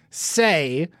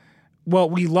 say, well,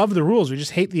 we love the rules, we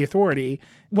just hate the authority,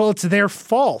 well, it's their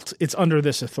fault it's under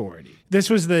this authority. This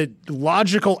was the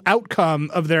logical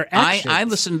outcome of their actions. I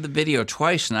listened to the video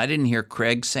twice, and I didn't hear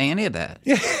Craig say any of that.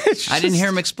 I didn't hear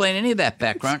him explain any of that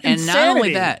background. And not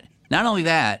only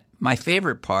that, my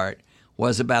favorite part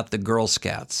was about the Girl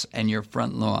Scouts and your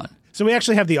front lawn. So we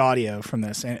actually have the audio from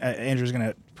this. Andrew's going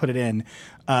to put it in.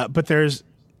 But there's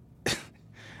 –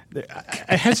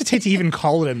 I hesitate to even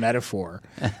call it a metaphor.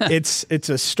 It's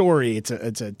a story. It's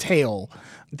a tale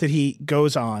that he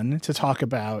goes on to talk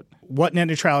about what net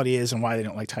neutrality is and why they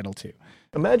don't like Title II.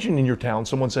 Imagine in your town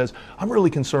someone says, I'm really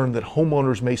concerned that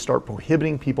homeowners may start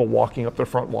prohibiting people walking up their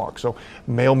front walk. So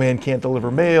mailman can't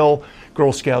deliver mail,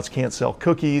 Girl Scouts can't sell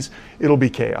cookies, it'll be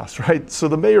chaos, right? So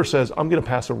the mayor says, I'm going to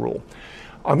pass a rule.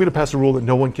 I'm going to pass a rule that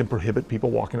no one can prohibit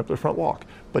people walking up their front walk.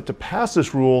 But to pass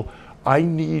this rule, I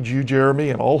need you,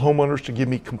 Jeremy, and all homeowners to give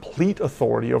me complete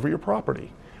authority over your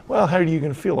property. Well, how are you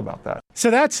going to feel about that?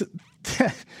 So that's...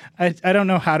 I don't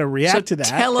know how to react to that.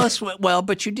 Tell us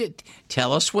but you did.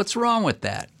 Tell us what's wrong with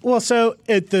that. Well, so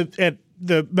at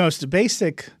the most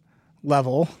basic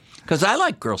level, because I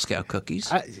like Girl Scout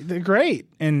cookies. They're great,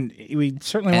 and we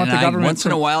certainly want the government. Once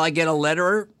in a while, I get a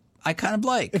letter I kind of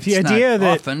like. The idea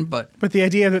that often, but the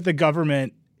idea that the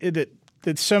government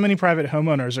that so many private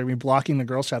homeowners are going to be blocking the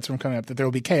Girl Scouts from coming up, that there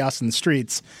will be chaos in the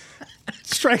streets,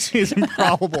 strikes me as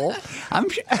improbable. I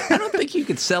don't think you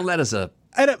could sell that as a.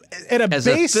 At a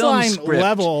baseline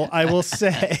level, I will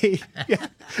say,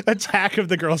 attack of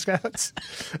the Girl Scouts.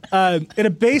 At a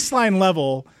baseline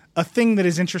level, a thing that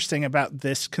is interesting about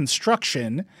this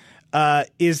construction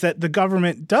is that the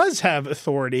government does have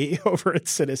authority over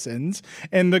its citizens,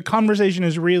 and the conversation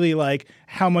is really like,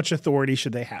 how much authority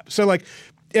should they have? So, like,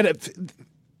 and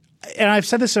I've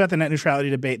said this about the net neutrality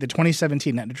debate, the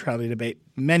 2017 net neutrality debate,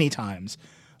 many times.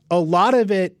 A lot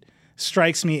of it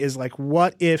strikes me as like,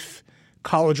 what if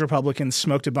college Republicans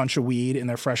smoked a bunch of weed in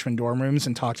their freshman dorm rooms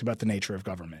and talked about the nature of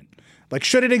government? Like,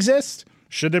 should it exist?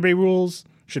 Should there be rules?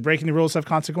 Should breaking the rules have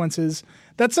consequences?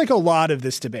 That's like a lot of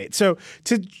this debate. So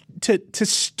to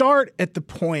start at the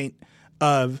point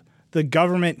of the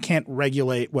government can't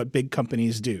regulate what big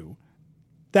companies do,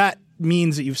 that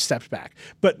means that you've stepped back.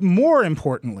 But more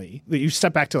importantly, that you've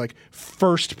stepped back to like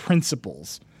first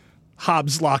principles,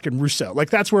 Hobbes, Locke, and Rousseau. Like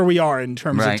that's where we are in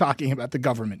terms of talking about the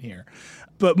government here.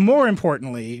 But more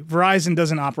importantly, Verizon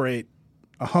doesn't operate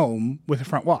a home with a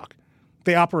front walk.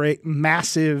 They operate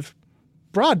massive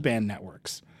broadband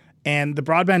networks. And the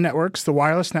broadband networks, the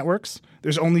wireless networks,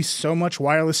 there's only so much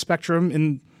wireless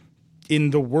spectrum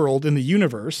in the world, in the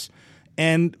universe.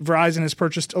 And Verizon has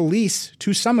purchased a lease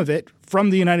to some of it from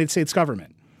the United States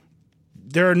government.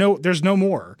 There's no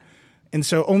more. And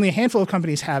so only a handful of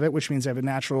companies have it, which means they have a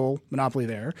natural monopoly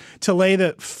there. To lay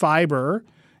the fiber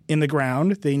in the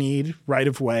ground, they need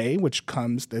right-of-way,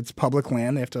 it's public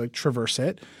land. They have to like traverse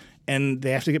it, and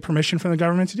they have to get permission from the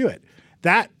government to do it.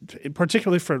 That,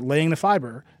 particularly for laying the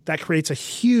fiber, that creates a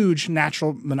huge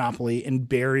natural monopoly and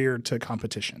barrier to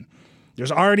competition.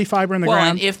 There's already fiber in the ground. Well,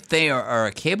 and if they are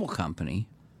a cable company,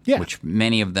 which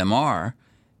many of them are,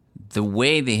 the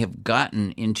way they have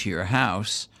gotten into your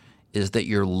house is that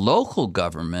your local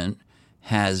government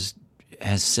has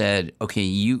said,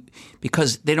 okay,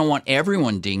 because they don't want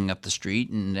everyone digging up the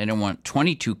street, and they don't want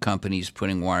 22 companies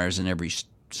putting wires in every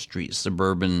street,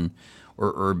 suburban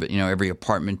or urban, every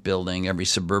apartment building, every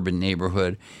suburban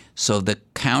neighborhood. So the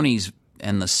counties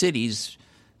and the cities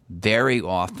very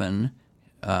often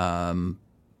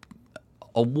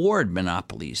award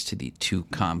monopolies to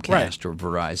Comcast or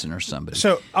Verizon or somebody.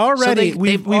 So already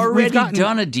they've already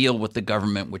done a deal with the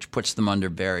government, which puts them under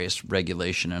various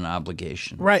regulation and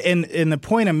obligation. Right, and the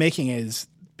point I'm making is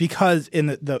because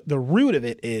in the root of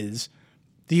it is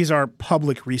these are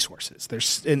public resources.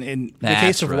 There's in the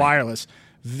case of wireless,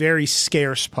 very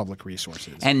scarce public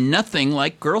resources. And nothing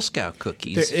like Girl Scout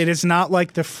cookies. It is not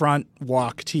like the front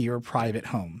walk to your private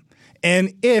home.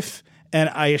 And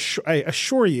I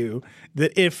assure you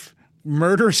that if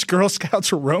murderous Girl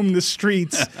Scouts roam the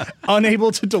streets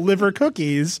unable to deliver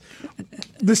cookies,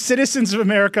 the citizens of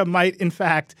America might, in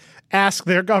fact, ask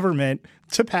their government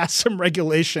to pass some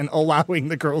regulation allowing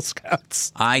the Girl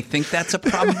Scouts. I think that's a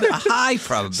high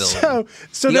probability.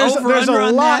 So there's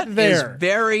a lot there. Is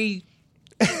very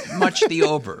much the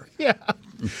over. Yeah.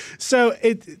 So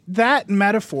that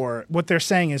metaphor, what they're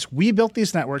saying is we built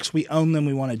these networks, we own them,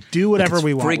 we want to do whatever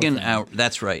we want with them.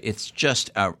 That's right. It's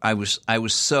just out. I was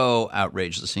so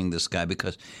outraged listening to this guy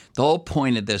because the whole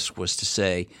point of this was to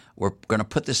say we're going to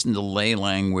put this into lay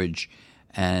language,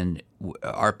 and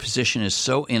our position is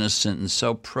so innocent and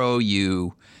so pro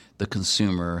you, the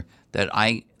consumer, that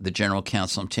the general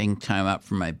counsel, I'm taking time out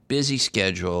from my busy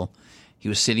schedule. He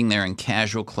was sitting there in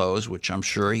casual clothes, which I'm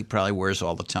sure he probably wears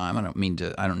all the time. I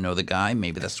don't know the guy.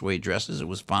 Maybe that's the way he dresses. It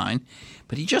was fine.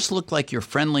 But he just looked like your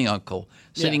friendly uncle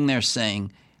sitting there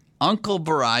saying, Uncle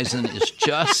Verizon is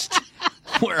just,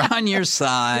 we're on your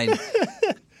side.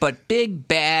 But big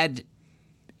bad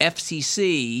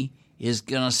FCC is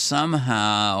going to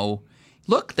somehow,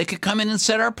 look, they could come in and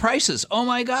set our prices. Oh,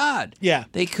 my God. Yeah.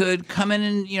 They could come in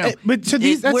and, whereas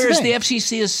the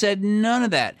FCC has said none of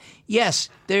that. Yes,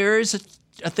 there is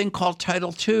a thing called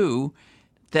Title II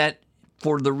that,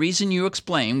 for the reason you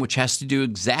explain, which has to do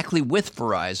exactly with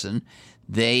Verizon,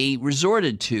 they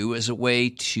resorted to as a way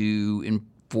to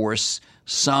enforce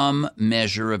some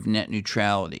measure of net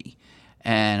neutrality.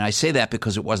 And I say that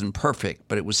because it wasn't perfect,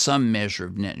 but it was some measure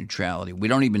of net neutrality. We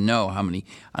don't even know how many.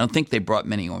 I don't think they brought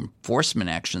many enforcement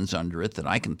actions under it that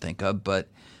I can think of, but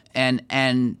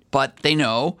they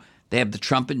know. They have the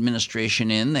Trump administration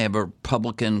in. They have a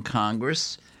Republican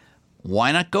Congress.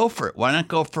 Why not go for it? Why not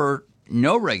go for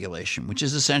no regulation, which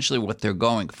is essentially what they're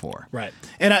going for? Right.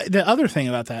 And the other thing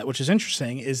about that, which is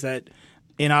interesting, is that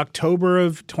in October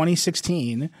of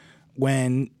 2016,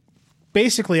 when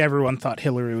basically everyone thought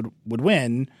Hillary would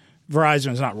win,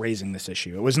 Verizon was not raising this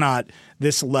issue. It was not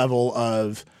this level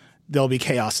of there'll be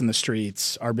chaos in the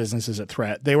streets, our business is at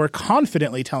threat. They were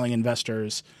confidently telling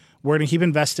investors, we're going to keep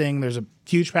investing. There's a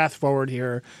huge path forward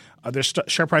here. Their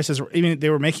share prices, they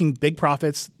were making big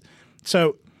profits.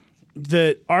 So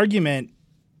the argument,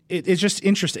 it's just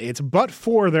interesting. It's but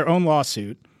for their own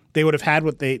lawsuit, they would have had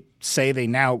what they say they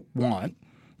now want.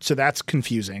 So that's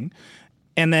confusing.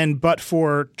 And then but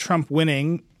for Trump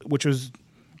winning, which was,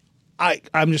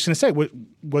 I'm just going to say,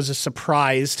 was a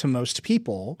surprise to most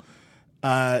people,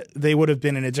 they would have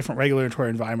been in a different regulatory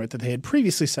environment that they had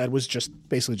previously said was just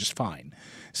basically just fine.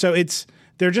 So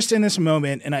they're just in this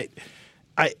moment, and I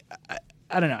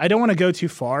don't know. I don't want to go too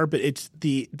far, but it's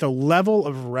the level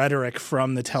of rhetoric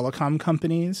from the telecom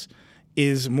companies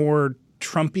is more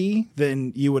Trumpy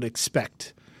than you would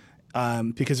expect.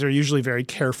 because they're usually very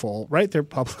careful, right? They're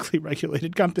publicly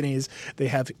regulated companies. They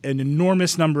have an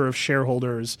enormous number of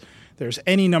shareholders. There's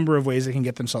any number of ways they can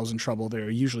get themselves in trouble. They're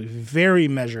usually very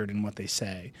measured in what they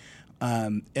say.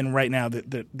 And right now,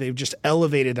 they've just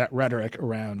elevated that rhetoric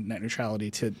around net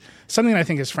neutrality to something that I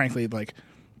think is frankly like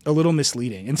a little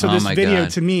misleading. And so this video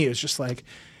to me is just like,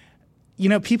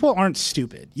 people aren't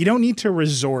stupid. You don't need to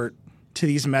resort to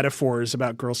these metaphors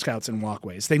about Girl Scouts and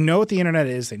walkways. They know what the internet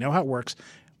is. They know how it works.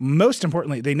 Most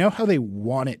importantly, they know how they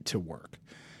want it to work.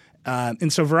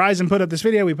 And so Verizon put up this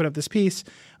video. We put up this piece.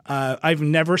 I've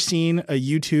never seen a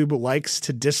YouTube likes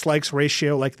to dislikes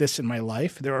ratio like this in my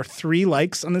life. There are 3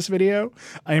 likes on this video.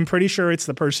 I am pretty sure it's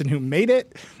the person who made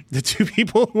it, the 2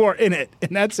 people who are in it,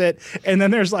 and that's it. And then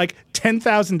there's like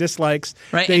 10,000 dislikes.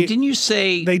 Right. And didn't you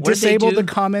say they disabled the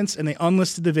comments and they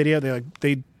unlisted the video?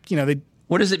 They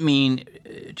What does it mean?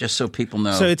 Just so people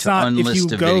know. So it's not if you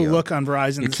go video. Look on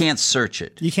Verizon. You can't search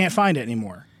it. You can't find it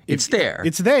anymore. It's there.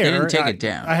 It's there. They didn't take it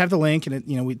down. I have the link, and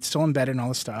it's still embedded and all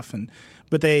this stuff.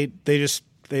 But they just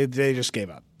gave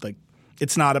up. Like,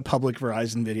 it's not a public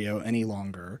Verizon video any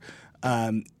longer.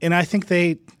 And I think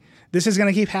this is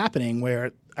going to keep happening.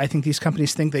 Where I think these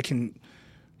companies think they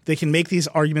can make these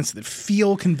arguments that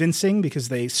feel convincing because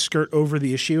they skirt over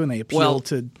the issue and they appeal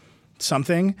to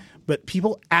something. But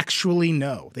people actually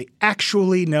know. They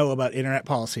actually know about internet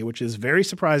policy, which is very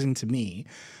surprising to me.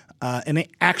 And they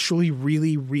actually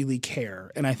really, really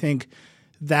care. And I think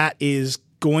that is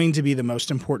going to be the most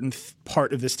important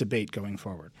part of this debate going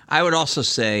forward. I would also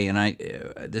say, and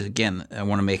again, I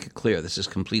want to make it clear, this is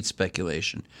complete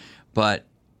speculation. But,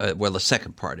 the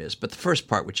second part is. But the first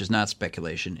part, which is not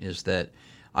speculation, is that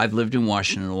I've lived in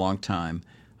Washington a long time.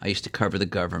 I used to cover the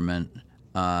government.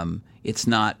 It's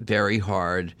not very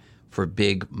hard for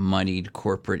big moneyed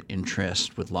corporate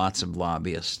interests with lots of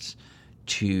lobbyists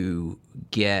to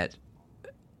get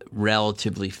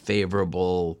relatively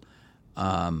favorable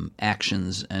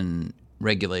actions and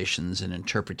regulations and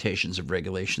interpretations of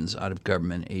regulations out of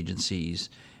government agencies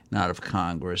and out of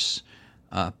Congress,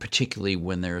 particularly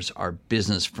when there's our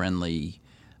business-friendly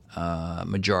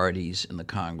majorities in the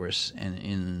Congress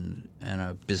and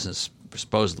a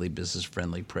supposedly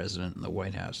business-friendly president in the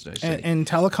White House. And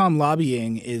telecom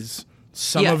lobbying is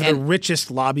some of the richest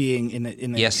lobbying in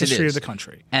the history of the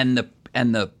country. And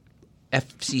the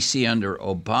FCC under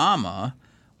Obama,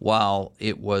 while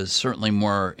it was certainly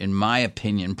more, in my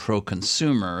opinion,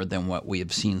 pro-consumer than what we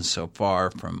have seen so far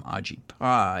from Ajit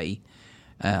Pai,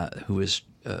 who is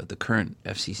the current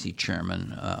FCC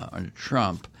chairman under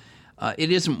Trump,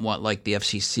 it isn't like the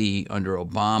FCC under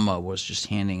Obama was just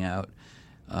handing out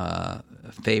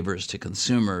favors to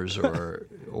consumers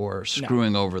or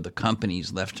screwing over the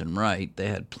companies left and right. They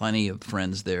had plenty of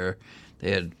friends there.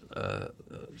 They had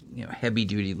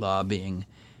heavy-duty lobbying,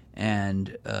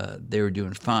 and they were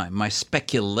doing fine. My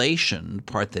speculation, the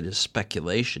part that is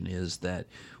speculation, is that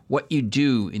what you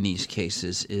do in these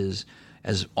cases is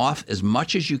as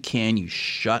much as you can, you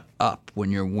shut up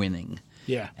when you're winning.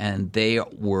 Yeah. And they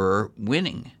were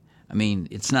winning. I mean,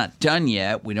 it's not done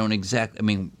yet. We don't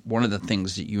one of the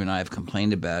things that you and I have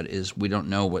complained about is we don't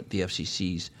know what the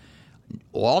FCC's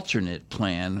alternate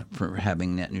plan for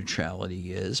having net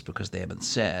neutrality is because they haven't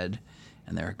said,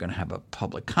 and they're going to have a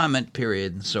public comment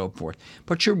period and so forth.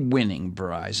 But you're winning,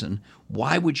 Verizon.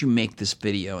 Why would you make this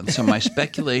video? And so my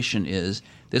speculation is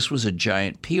this was a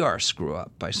giant PR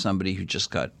screw-up by somebody who just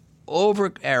got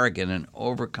over-arrogant and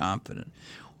overconfident.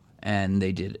 And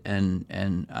they did.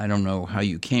 And I don't know how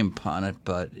you came upon it,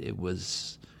 but it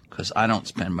was because I don't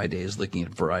spend my days looking at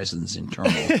Verizon's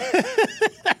internal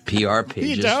PR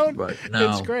pages. You don't? But no.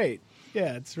 It's great.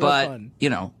 Yeah, it's real fun.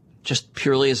 But, just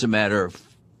purely as a matter of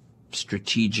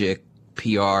strategic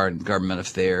PR and government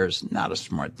affairs, not a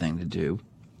smart thing to do.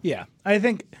 Yeah. I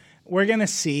think we're going to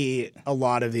see a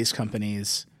lot of these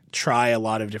companies try a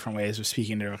lot of different ways of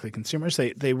speaking directly to consumers.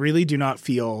 They really do not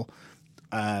feel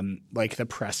like the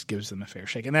press gives them a fair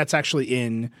shake. And that's actually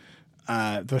in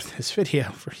this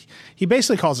video. He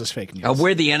basically calls us fake news.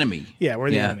 We're the enemy. Yeah,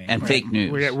 we're the enemy. And fake news.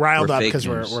 We get riled up because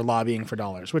we're lobbying for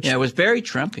dollars. Which, it was very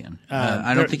Trumpian.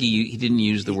 I don't think he didn't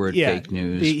use the word fake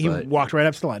news. He walked right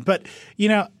up to the line. But,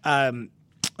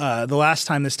 the last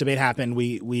time this debate happened,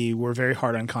 we were very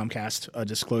hard on Comcast.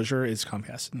 Disclosure is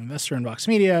Comcast an investor in Vox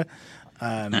Media.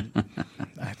 I'm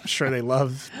sure they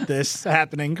love this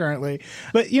happening currently.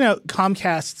 But,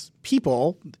 Comcast's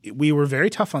people, we were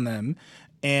very tough on them,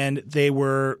 and they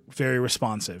were very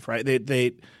responsive, right?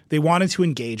 They wanted to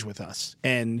engage with us,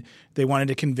 and they wanted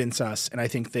to convince us, and I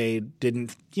think they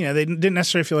didn't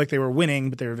necessarily feel like they were winning,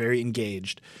 but they were very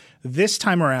engaged. This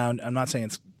time around, I'm not saying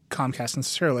it's Comcast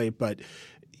necessarily, but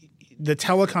the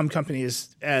telecom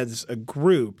companies as a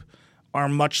group are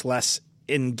much less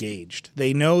engaged.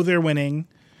 They know they're winning.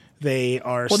 They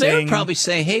are Well, saying, they would probably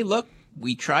say, hey, look,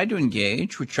 we tried to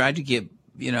engage. We tried to get,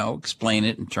 explain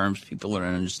it in terms people would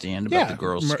understand about the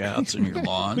Girl Scouts and your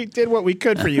lawn. We did what we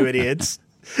could for you idiots.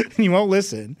 And you won't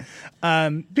listen.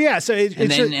 But yeah, so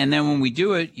and then when we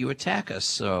do it, you attack us.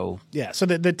 So yeah, so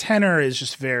the tenor is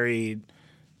just very,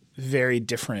 very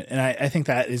different. And I think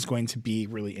that is going to be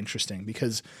really interesting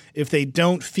because if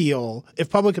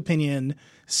public opinion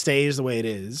stays the way it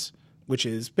is, which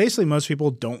is basically most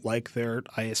people don't like their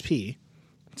ISP.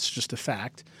 It's just a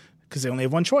fact because they only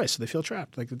have one choice, so they feel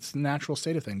trapped. Like it's the natural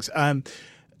state of things.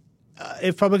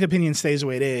 If public opinion stays the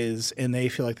way it is and they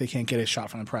feel like they can't get a shot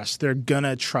from the press, they're going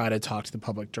to try to talk to the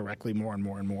public directly more and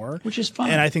more and more. Which is fine.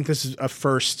 And I think this is a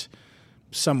first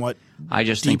somewhat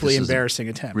deeply embarrassing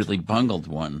attempt. Really bungled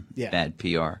one. Yeah. Bad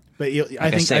PR. But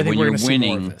I think we're going to see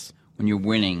more of this. When you're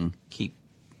winning, keep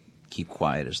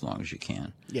quiet as long as you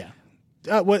can. Yeah.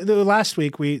 Last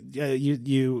week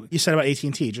you said about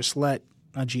AT&T, just let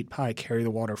Ajit Pai carry the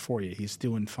water for you. He's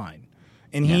doing fine.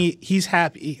 And he's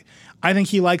happy. I think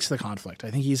he likes the conflict. I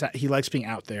think he likes being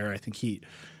out there. I think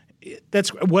that's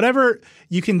whatever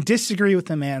you can disagree with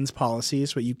the man's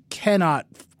policies, but you cannot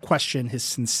question his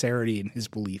sincerity and his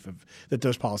belief that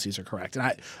those policies are correct.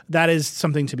 And that is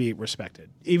something to be respected,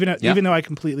 even though I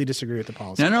completely disagree with the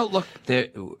policy. No, look,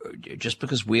 just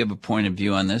because we have a point of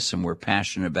view on this and we're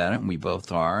passionate about it, and we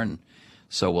both are, and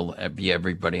so will be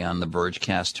everybody on the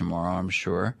Vergecast tomorrow, I'm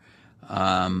sure.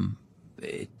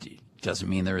 It doesn't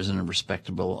mean there isn't a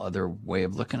respectable other way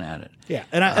of looking at it. Yeah,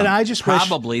 and I just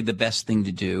probably the best thing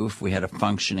to do if we had a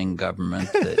functioning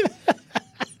government that.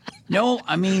 No,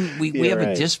 I mean we have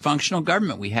a dysfunctional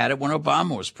government. We had it when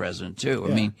Obama was president too.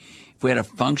 I mean, if we had a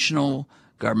functional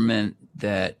government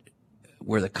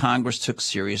where the Congress took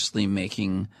seriously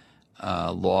making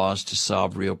laws to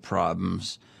solve real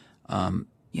problems, a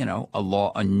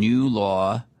new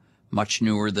law, much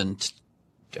newer than.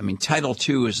 Title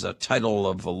II is the title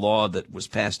of a law that was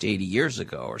passed 80 years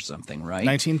ago or something, right?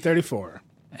 1934.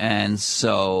 And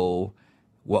so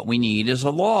what we need is a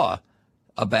law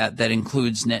that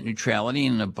includes net neutrality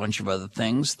and a bunch of other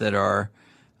things that are,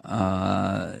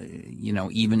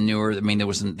 even newer. I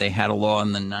mean, they had a law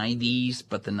in the 90s,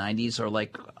 but the 90s are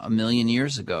like a million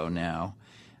years ago now,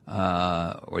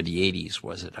 or the 80s,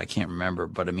 was it? I can't remember.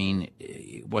 But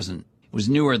it was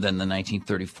newer than the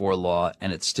 1934 law,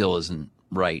 and it still isn't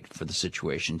right for the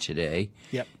situation today.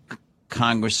 Yep.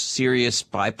 Congress, serious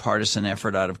bipartisan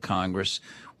effort out of Congress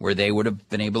where they would have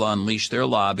been able to unleash their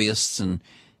lobbyists and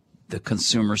the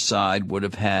consumer side would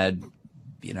have had,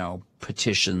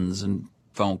 petitions and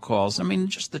phone calls. I mean,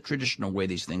 just the traditional way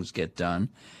these things get done.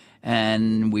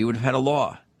 And we would have had a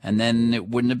law. And then it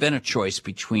wouldn't have been a choice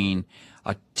between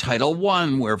a Title I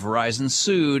where Verizon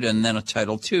sued and then a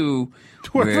Title II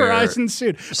where Verizon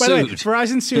sued. By the way,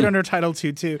 Verizon sued under Title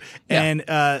II too. And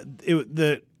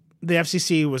the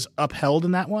FCC was upheld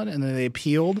in that one, and then they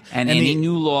appealed. And any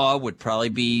new law would probably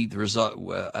be the result,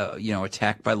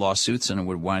 attacked by lawsuits, and it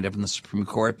would wind up in the Supreme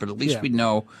Court. But at least we'd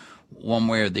know one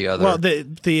way or the other. Well,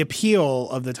 the appeal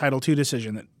of the Title II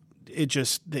decision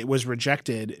it was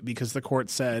rejected because the court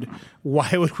said, why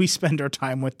would we spend our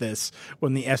time with this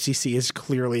when the FCC is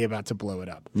clearly about to blow it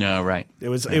up? No, right. It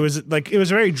was a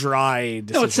very dry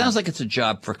decision. No, it sounds like it's a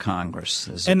job for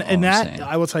Congress. And that,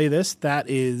 I will tell you this, it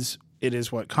is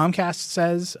what Comcast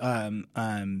says.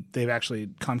 They've actually,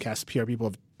 Comcast PR people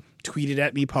have tweeted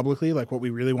at me publicly, like, what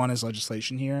we really want is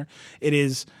legislation here. It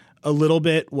is a little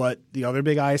bit what the other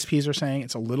big ISPs are saying.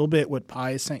 It's a little bit what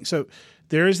Pi is saying. So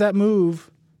there is that move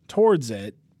towards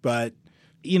it, but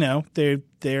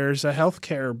there's a health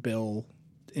care bill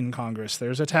in Congress.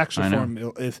 There's a tax reform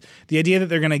bill. If the idea that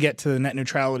they're going to get to the net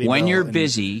neutrality when bill you're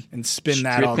busy and spin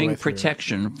that all the way through.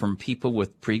 Protection from people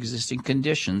with pre-existing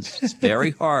conditions, it's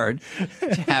very hard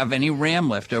to have any RAM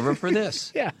left over for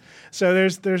this. Yeah. So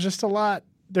there's just a lot.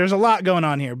 There's a lot going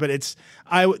on here, but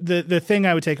the thing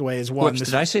I would take away is one. Whoops,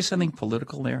 did I say something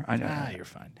political there? You're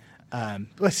fine.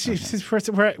 Let's see.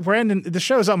 We're ending. The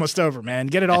show's almost over, man.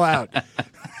 Get it all out.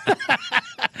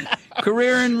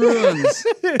 Career in ruins.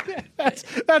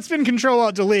 That's been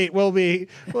Control-Alt-Delete.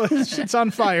 It's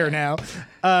on fire now.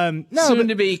 Soon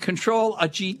to be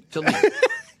Control-Ajit-Delete.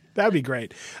 That'd be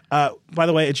great. By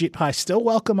the way, Ajit Pai still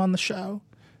welcome on the show.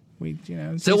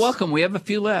 Still welcome. We have a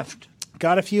few left.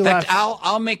 Got a few left.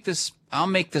 I'll make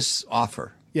this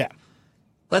offer. Yeah.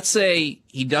 Let's say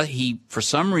he for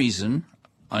some reason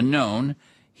unknown,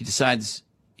 he decides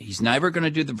he's never going to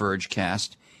do the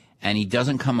Vergecast, and he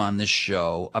doesn't come on this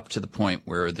show up to the point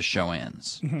where the show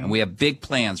ends. And we have big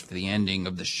plans for the ending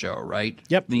of the show, right?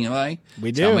 Yep. Eli?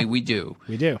 We do. Tell me we do.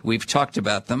 We do. We've talked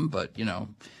about them, but,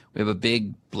 we have a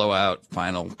big blowout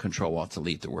final Control Alt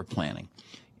Delete that we're planning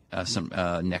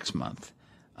next month.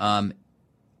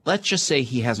 Let's just say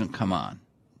he hasn't come on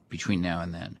between now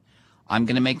and then. I'm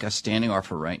going to make a standing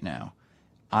offer right now.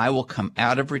 I will come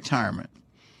out of retirement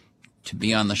to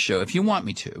be on the show, if you want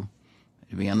me to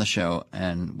be on the show,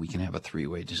 and we can have a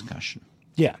 3-way discussion.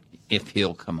 Yeah. If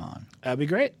he'll come on. That'd be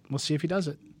great. We'll see if he does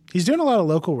it. He's doing a lot of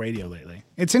local radio lately.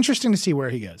 It's interesting to see where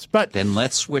he goes. But then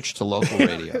let's switch to local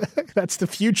radio. That's the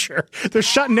future. They're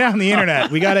shutting down the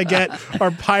internet. We got to get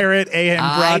our pirate AM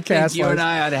broadcast. I think you and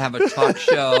I ought to have a talk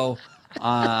show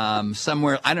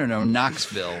somewhere, I don't know,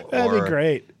 Knoxville. That'd be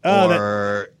great.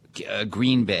 Or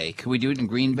Green Bay. Could we do it in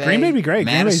Green Bay? Green Bay would be great.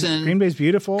 Madison. Green Bay's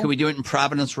beautiful. Could we do it in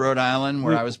Providence, Rhode Island,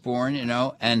 where I was born,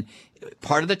 And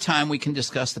part of the time we can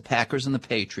discuss the Packers and the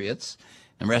Patriots.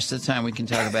 And the rest of the time we can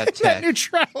talk about tech. Net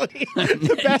neutrality.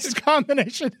 The best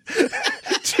combination.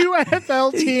 2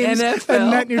 NFL teams and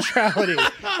net neutrality.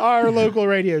 Our local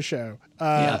radio show.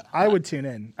 I would tune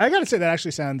in. I got to say that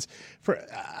actually sounds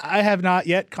I have not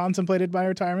yet contemplated my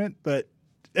retirement, but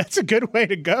that's a good way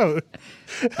to go.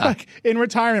 Like in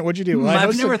retirement, what'd you do? Well,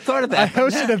 I've never thought of that. I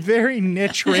hosted a very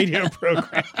niche radio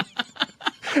program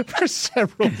for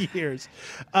several years.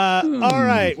 All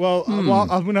right. Well,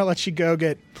 I'm going to let you go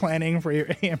get planning for your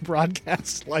AM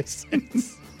broadcast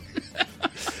license.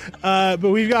 But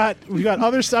we've got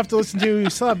other stuff to listen to. We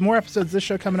still have more episodes of this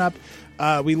show coming up.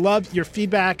 We love your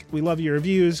feedback. We love your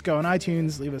reviews. Go on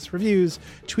iTunes, leave us reviews.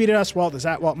 Tweet at us. Walt is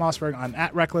at Walt Mossberg. I'm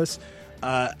at Reckless.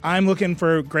 I'm looking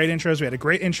for great intros. We had a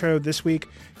great intro this week.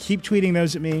 Keep tweeting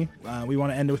those at me. We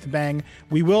want to end it with a bang.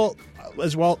 We will,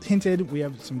 as Walt hinted, we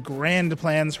have some grand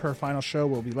plans for our final show.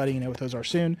 We'll be letting you know what those are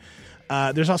soon.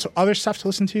 There's also other stuff to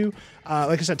listen to.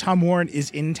 Like I said, Tom Warren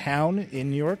is in town in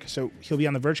New York, so he'll be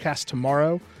on the Vergecast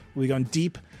tomorrow. We'll be going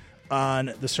deep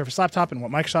on the Surface Laptop and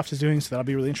what Microsoft is doing, so that'll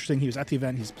be really interesting. He was at the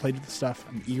event. He's played with the stuff.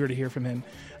 I'm eager to hear from him.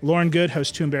 Lauren Good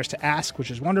hosts Too Embarrassed to Ask,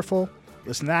 which is wonderful.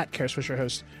 Listen to that. Kara Swisher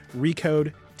hosts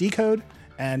Recode Decode,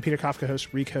 and Peter Kafka hosts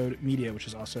Recode Media, which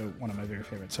is also one of my very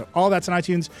favorites. So all that's on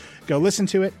iTunes. Go listen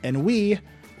to it, and we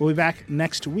will be back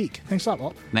next week. Thanks a lot,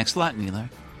 Walt. Thanks a lot, Neela.